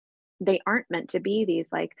 And they aren't meant to be these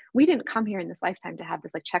like, we didn't come here in this lifetime to have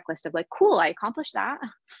this like checklist of like, cool, I accomplished that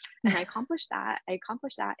and I accomplished that.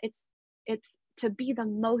 It's to be the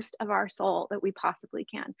most of our soul that we possibly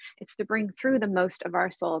can. It's to bring through the most of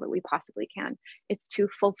our soul that we possibly can. It's to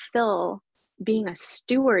fulfill being a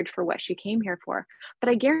steward for what she came here for. But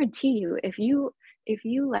I guarantee you, if you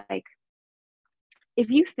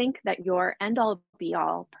think that your end all be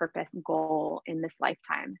all purpose goal in this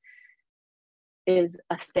lifetime is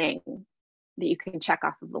a thing that you can check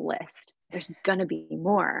off of the list, there's gonna be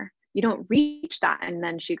more. You don't reach that and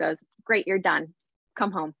then she goes, great, you're done,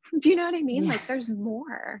 come home. Do you know what I mean? Like there's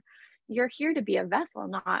more. You're here to be a vessel,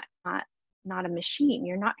 not a machine.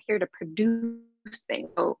 You're not here to produce things.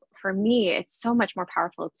 So for me, it's so much more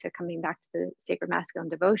powerful to, coming back to the sacred masculine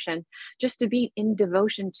devotion, just to be in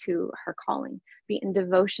devotion to her calling, be in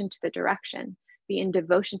devotion to the direction, be in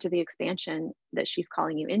devotion to the expansion that she's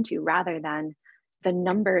calling you into, rather than the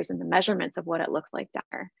numbers and the measurements of what it looks like down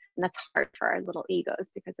there. And that's hard for our little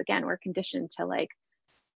egos, because again, we're conditioned to like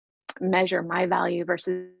measure my value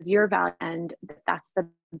versus your value. And that's the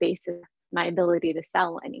basis of my ability to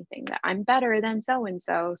sell anything, that I'm better than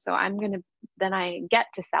so-and-so. So then I get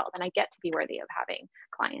to sell, then I get to be worthy of having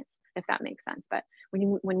clients, if that makes sense. But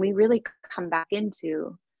when we really come back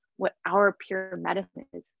into what our pure medicine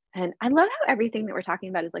is, And I love how everything that we're talking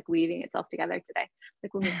about is like weaving itself together today.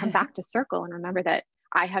 Like when we come back to circle and remember that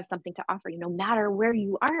I have something to offer you, no matter where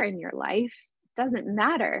you are in your life, it doesn't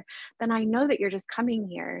matter. Then I know that you're just coming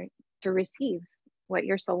here to receive what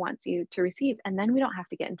your soul wants you to receive. And then we don't have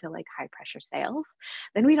to get into like high pressure sales.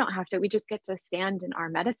 Then we don't have to, we just get to stand in our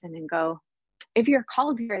medicine and go, if you're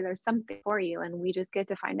called here, there's something for you. And we just get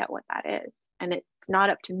to find out what that is. And it's not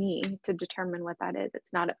up to me to determine what that is.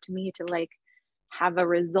 It's not up to me to like have a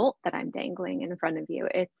result that I'm dangling in front of you.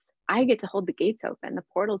 It's, I get to hold the gates open, the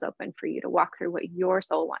portals open for you to walk through what your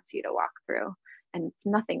soul wants you to walk through. And it's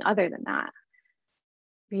nothing other than that.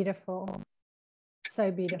 Beautiful.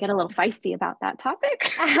 So beautiful. I get a little feisty about that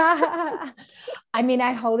topic. I mean,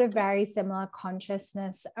 I hold a very similar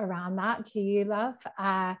consciousness around that to you, love.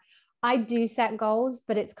 I do set goals,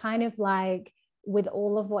 but it's kind of like with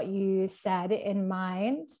all of what you said in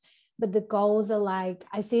mind. But the goals are like,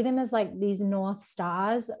 I see them as like these North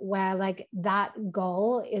Stars where like that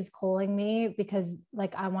goal is calling me because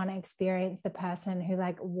like I want to experience the person who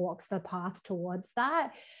like walks the path towards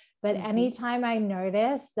that. But anytime I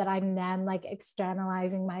notice that I'm then like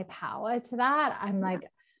externalizing my power to that, I'm like,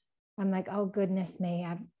 oh goodness me,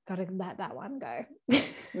 I've got to let that one go.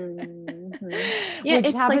 Yeah,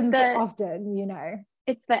 which happens like often, you know.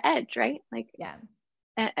 It's the edge, right? Like yeah.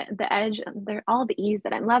 The edge, they're all the E's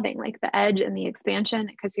that I'm loving, like the edge and the expansion,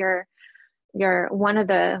 because you're one of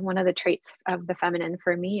the traits of the feminine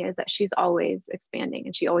for me is that she's always expanding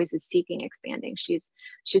and she always is seeking expanding. She's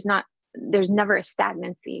not, there's never a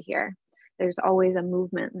stagnancy here. There's always a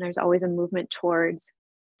movement, and there's always a movement towards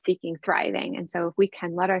seeking thriving. And so if we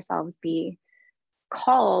can let ourselves be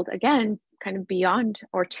called again, kind of beyond,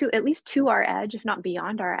 or to at least to our edge, if not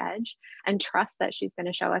beyond our edge, and trust that she's going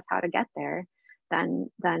to show us how to get there, then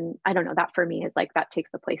I don't know, that for me is like, that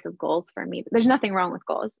takes the place of goals for me. There's nothing wrong with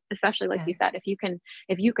goals, especially like you said, if you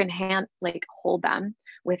can hold them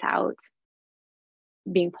without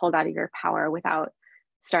being pulled out of your power, without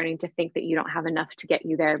starting to think that you don't have enough to get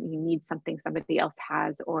you there, you need something somebody else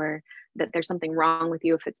has, or that there's something wrong with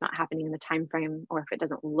you if it's not happening in the time frame, or if it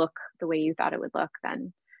doesn't look the way you thought it would look,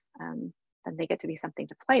 then they get to be something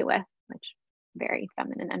to play with, which very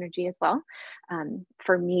feminine energy as well.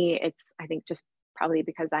 For me, it's, I think, just probably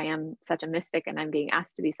because I am such a mystic and I'm being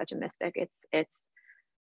asked to be such a mystic,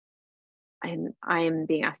 I am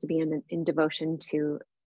being asked to be in devotion to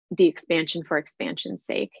the expansion for expansion's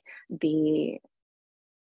sake, the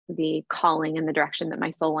calling and the direction that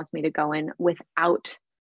my soul wants me to go in without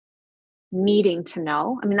needing to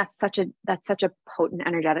know. I mean, that's such a potent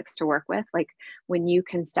energetics to work with. Like when you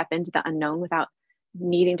can step into the unknown without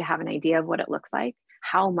needing to have an idea of what it looks like,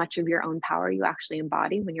 how much of your own power you actually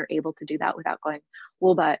embody when you're able to do that without going,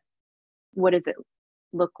 well, but what does it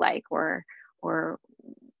look like? Or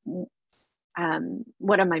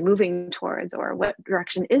what am I moving towards? Or what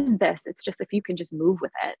direction is this? It's just, if you can just move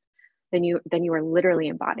with it, then you are literally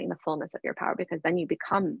embodying the fullness of your power, because then you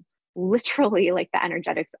become literally like the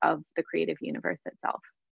energetics of the creative universe itself,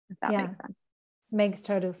 if that makes sense. Makes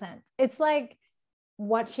total sense. It's like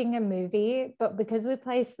watching a movie, but because we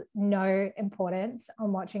place no importance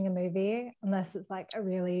on watching a movie unless it's like a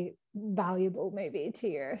really valuable movie to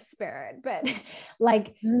your spirit, but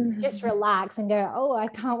like just relax and go, oh, I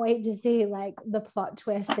can't wait to see like the plot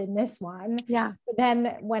twist in this one. Yeah. But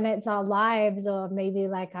then when it's our lives, or maybe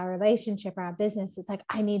like our relationship or our business, it's like,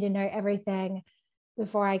 I need to know everything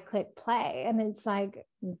before I click play. And it's like,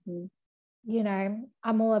 you know,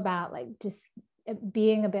 I'm all about like just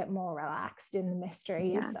being a bit more relaxed in the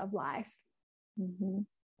mysteries of life.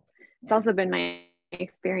 It's also been my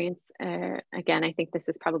experience. Again, I think this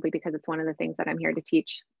is probably because it's one of the things that I'm here to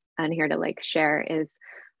teach and here to like share, is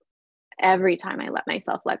every time I let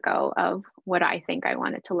myself let go of what I think I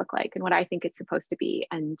want it to look like and what I think it's supposed to be,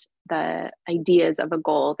 and the ideas of a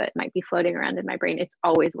goal that might be floating around in my brain, it's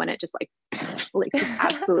always when it just like just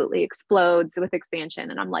absolutely explodes with expansion.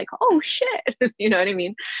 And I'm like, oh shit, you know what I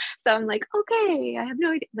mean? So I'm like, okay, I have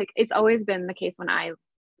no idea. Like, it's always been the case when I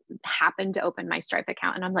happen to open my Stripe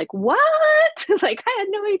account and I'm like, what? Like, I had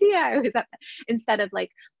no idea I was up. Instead of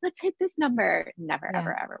like, let's hit this number. Never,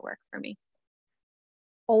 ever works for me.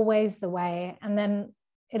 Always the way. And then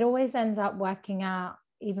it always ends up working out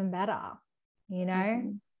even better, you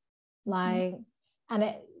know? Like,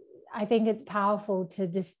 and I think it's powerful to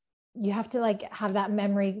just, you have to like have that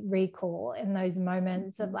memory recall in those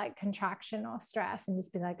moments of like contraction or stress, and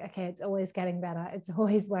just be like, okay, it's always getting better. It's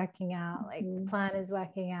always working out. Like the plan is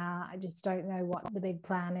working out. I just don't know what the big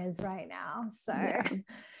plan is right now. So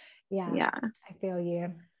yeah, I feel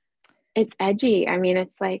you. It's edgy. I mean,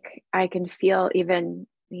 it's like, I can feel even,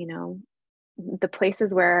 you know, the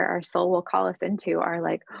places where our soul will call us into are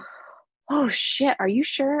like, oh shit, are you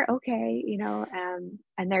sure? Okay,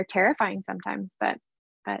 and they're terrifying sometimes, but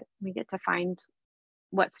we get to find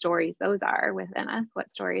what stories those are within us, what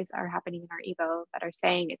stories are happening in our ego that are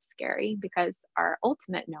saying it's scary, because our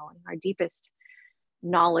ultimate knowing, our deepest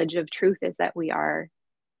knowledge of truth is that we are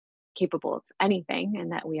capable of anything,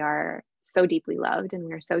 and that we are so deeply loved, and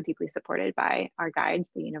we are so deeply supported by our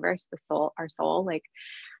guides, the universe, the soul, our soul, like,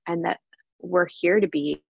 and that we're here to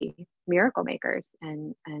be miracle makers.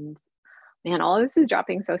 And man, all of this is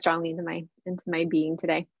dropping so strongly into my being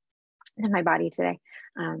today, in my body today.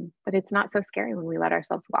 But it's not so scary when we let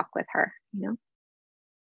ourselves walk with her,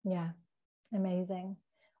 Yeah. Amazing.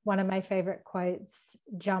 One of my favorite quotes,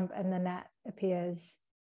 jump and the net appears.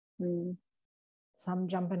 So I'm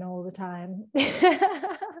jumping all the time.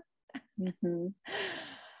 Mm-hmm.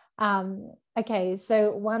 Okay.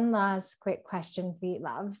 So one last quick question for you,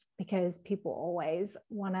 love, because people always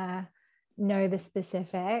want to know the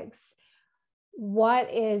specifics.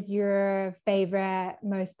 What is your favorite,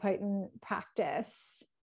 most potent practice?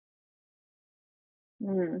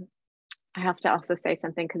 I have to also say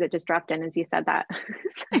something, because it just dropped in as you said that.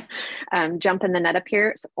 Jump and the net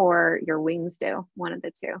appears, or your wings do, one of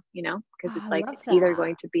the two, because it's like, it's either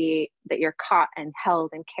going to be that you're caught and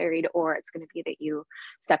held and carried, or it's going to be that you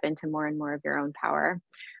step into more and more of your own power.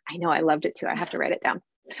 I know, I loved it too. I have to write it down.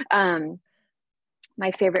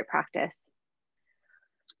 My favorite practice.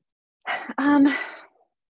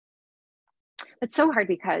 It's so hard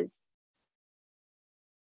because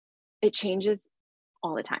it changes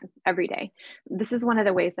all the time, every day. This is one of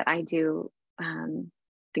the ways that I do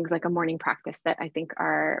things like a morning practice that I think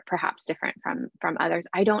are perhaps different from others.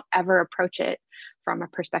 I don't ever approach it from a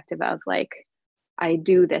perspective of like, I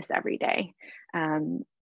do this every day.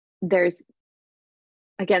 There's,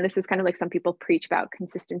 again, this is kind of like some people preach about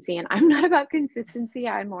consistency, and I'm not about consistency.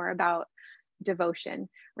 I'm more about devotion,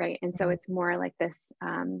 right? And so it's more like this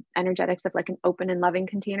energetics of like an open and loving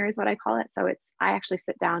container is what I call it. So I actually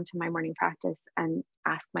sit down to my morning practice and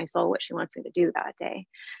ask my soul what she wants me to do that day.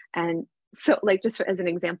 And so, like, just as an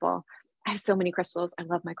example, I have so many crystals. I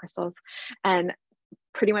love my crystals. And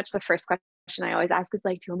pretty much the first question I always ask is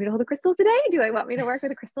like, do you want me to hold a crystal today? Do I want me to work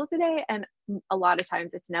with a crystal today? And a lot of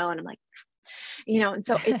times it's no. And I'm like, and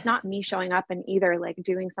so it's not me showing up and either like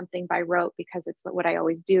doing something by rote because it's what I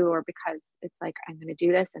always do, or because it's like, I'm going to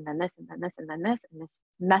do this and then this and then this and then this and this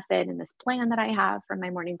method and this plan that I have for my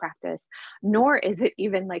morning practice, nor is it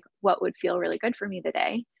even like what would feel really good for me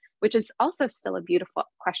today, which is also still a beautiful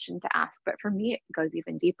question to ask. But for me, it goes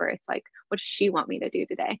even deeper. It's like, what does she want me to do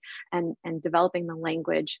today? And developing the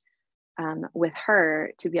language with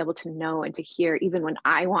her to be able to know and to hear, even when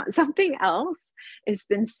I want something else, it's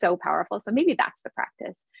been so powerful. So maybe that's the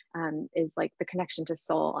practice, is like the connection to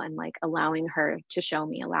soul, and like allowing her to show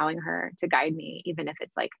me, allowing her to guide me, even if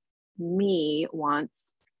it's like me wants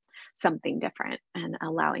something different, and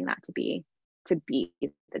allowing that to be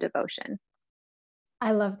the devotion.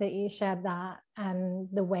 I love that you shared that, and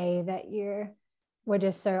the way that we're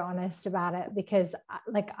just so honest about it, because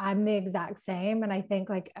like I'm the exact same. And I think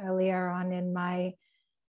like earlier on in my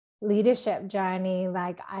leadership journey,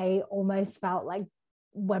 like I almost felt like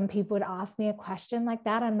when people would ask me a question like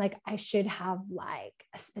that, I'm like, I should have like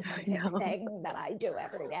a specific thing that I do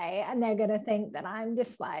every day, and they're gonna think that I'm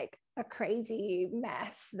just like a crazy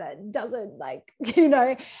mess that doesn't like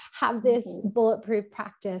have this bulletproof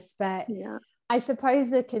practice. But I suppose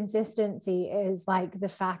the consistency is like the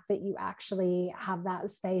fact that you actually have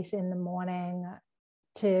that space in the morning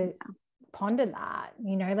to ponder that,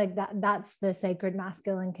 like that's the sacred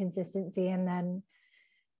masculine consistency. And then,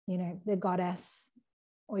 the goddess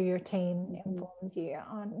or your team informs you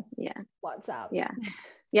on what's up.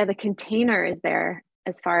 Yeah. The container is there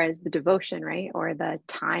as far as the devotion, right? Or the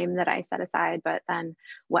time that I set aside, but then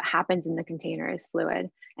what happens in the container is fluid,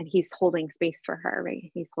 and he's holding space for her, right?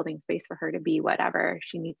 He's holding space for her to be whatever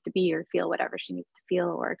she needs to be, or feel whatever she needs to feel,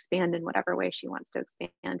 or expand in whatever way she wants to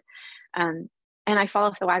expand. And I fall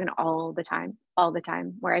off the wagon all the time,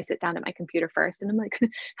 where I sit down at my computer first and I'm like,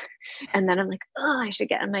 and then I'm like, oh, I should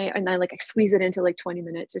get and I like, I squeeze it into like 20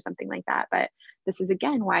 minutes or something like that. But this is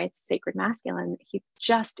again, why it's sacred masculine. He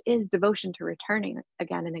just is devotion to returning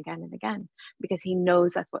again and again and again, because he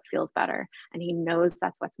knows that's what feels better. And he knows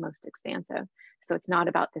that's what's most expansive. So it's not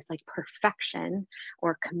about this like perfection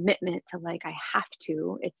or commitment to like, I have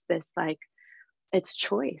to, it's this like, it's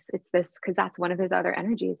choice. It's this, because that's one of his other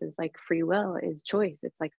energies, is like free will is choice.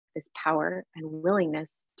 It's like this power and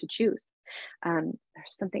willingness to choose. There's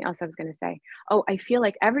something else I was going to say. Oh, I feel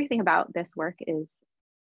like everything about this work is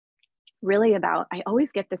really about, I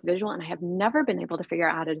always get this visual and I have never been able to figure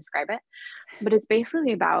out how to describe it, but it's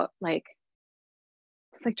basically about like,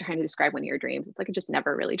 it's like trying to describe one of your dreams. It's like, it just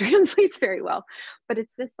never really translates very well, but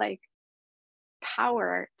it's this like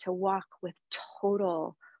power to walk with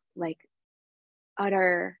total, like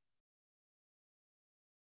utter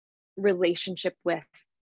relationship with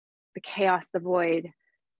the chaos, the void,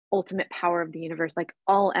 ultimate power of the universe, like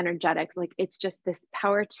all energetics. Like it's just this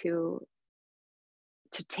power to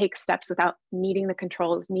take steps without needing the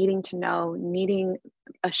controls, needing to know, needing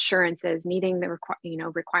assurances, needing the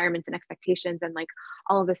requirements and expectations and like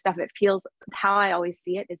all of this stuff. It feels, how I always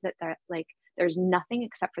see it is that like there's nothing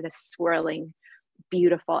except for this swirling,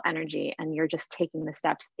 beautiful energy, and you're just taking the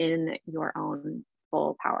steps in your own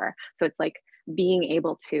full power. So it's like being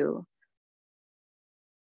able to,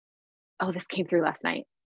 oh, this came through last night.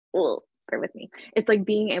 Oh, bear with me. It's like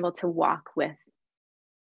being able to walk with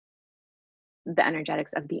the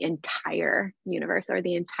energetics of the entire universe or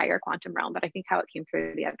the entire quantum realm. But I think how it came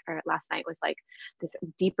through last night was like this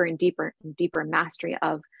deeper and deeper and deeper mastery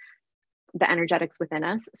of the energetics within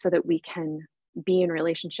us, so that we can be in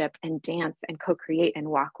relationship and dance and co-create and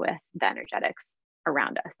walk with the energetics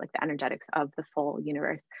around us, like the energetics of the full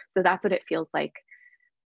universe. So that's what it feels like.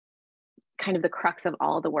 Kind of the crux of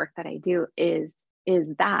all the work that I do is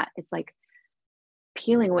that it's like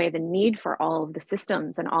peeling away the need for all of the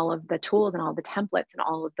systems and all of the tools and all the templates and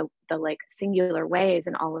all of the like singular ways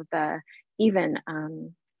and all of the even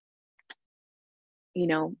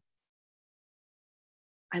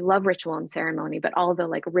I love ritual and ceremony, but all the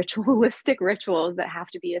like ritualistic rituals that have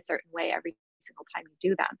to be a certain way every single time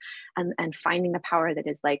you do them, and finding the power that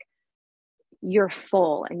is like you're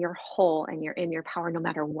full and you're whole and you're in your power no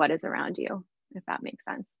matter what is around you, if that makes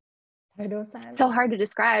sense. Total sense. So hard to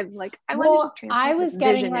describe. Like I was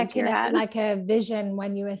getting like a vision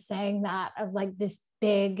when you were saying that, of like this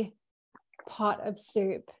big pot of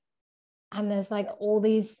soup, and there's like all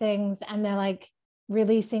these things, and they're like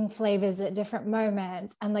releasing flavors at different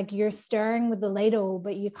moments, and like you're stirring with the ladle,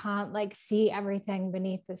 but you can't like see everything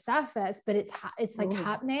beneath the surface, but it's like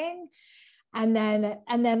happening. And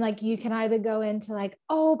then like you can either go into like,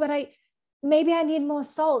 oh, but maybe I need more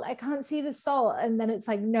salt, I can't see the salt. And then it's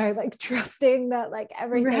like, no, like trusting that like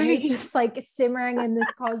everything is just like simmering in this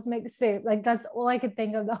cosmic soup. Like that's all I could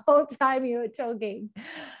think of the whole time you were talking.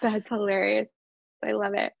 That's hilarious. I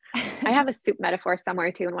love it. I have a soup metaphor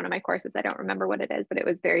somewhere too in one of my courses. I don't remember what it is, but it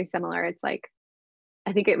was very similar. It's like,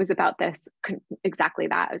 I think it was about this, exactly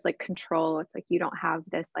that. It was like control. It's like, you don't have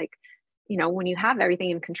this like, when you have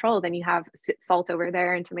everything in control, then you have salt over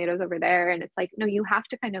there and tomatoes over there. And it's like, no, you have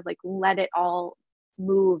to kind of like let it all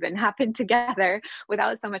move and happen together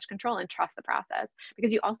without so much control, and trust the process.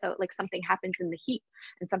 Because you also like, something happens in the heat,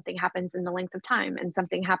 and something happens in the length of time, and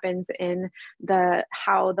something happens in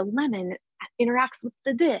how the lemon interacts with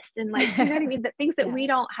this. And like, do you know what I mean? The things that we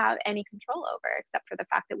don't have any control over, except for the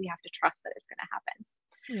fact that we have to trust that it's going to happen.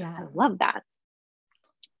 Yeah. I love that.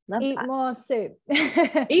 Eat more soup.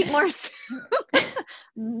 Eat more soup.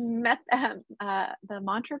 The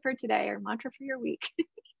mantra for today, or mantra for your week.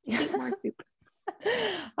 Eat more soup.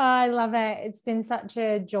 Oh, I love it. It's been such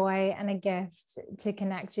a joy and a gift to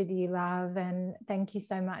connect with you, love. And thank you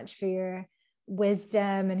so much for your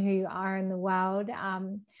wisdom and who you are in the world.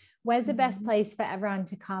 Where's the best place for everyone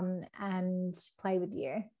to come and play with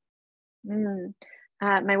you?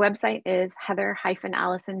 My website is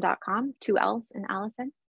heather-allison.com, 2 L's in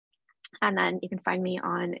Allison. And then you can find me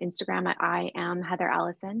on Instagram at I am Heather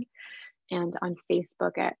Allison, and on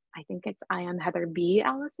Facebook at, I think it's I am Heather B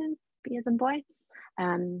Allison, B as in boy.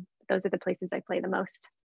 Those are the places I play the most.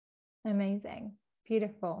 Amazing.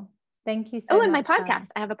 Beautiful. Thank you so much. Oh, and my podcast.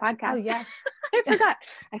 I have a podcast. Oh, yeah.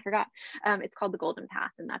 I forgot. It's called The Golden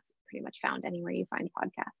Path, and that's pretty much found anywhere you find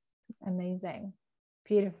podcasts. Amazing.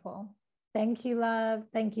 Beautiful. Thank you, love.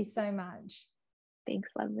 Thank you so much. Thanks,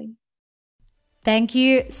 lovely. Thank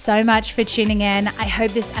you so much for tuning in. I hope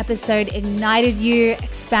this episode ignited you,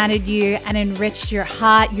 expanded you, and enriched your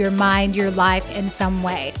heart, your mind, your life in some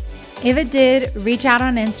way. If it did, reach out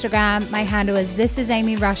on Instagram. My handle is This Is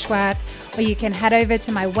Amy Rushworth, or you can head over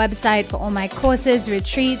to my website for all my courses,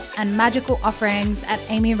 retreats, and magical offerings at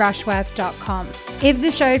amyrushworth.com. If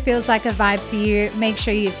the show feels like a vibe for you, make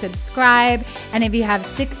sure you subscribe. And if you have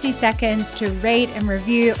 60 seconds to rate and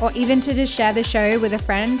review, or even to just share the show with a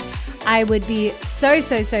friend, I would be so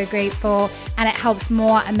grateful. And it helps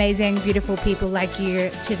more amazing, beautiful people like you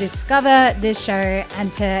to discover this show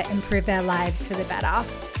and to improve their lives for the better.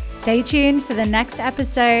 Stay tuned for the next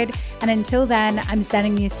episode. And until then, I'm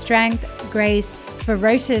sending you strength, grace,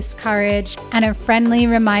 ferocious courage, and a friendly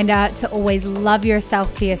reminder to always love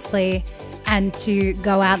yourself fiercely and to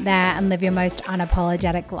go out there and live your most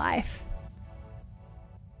unapologetic life.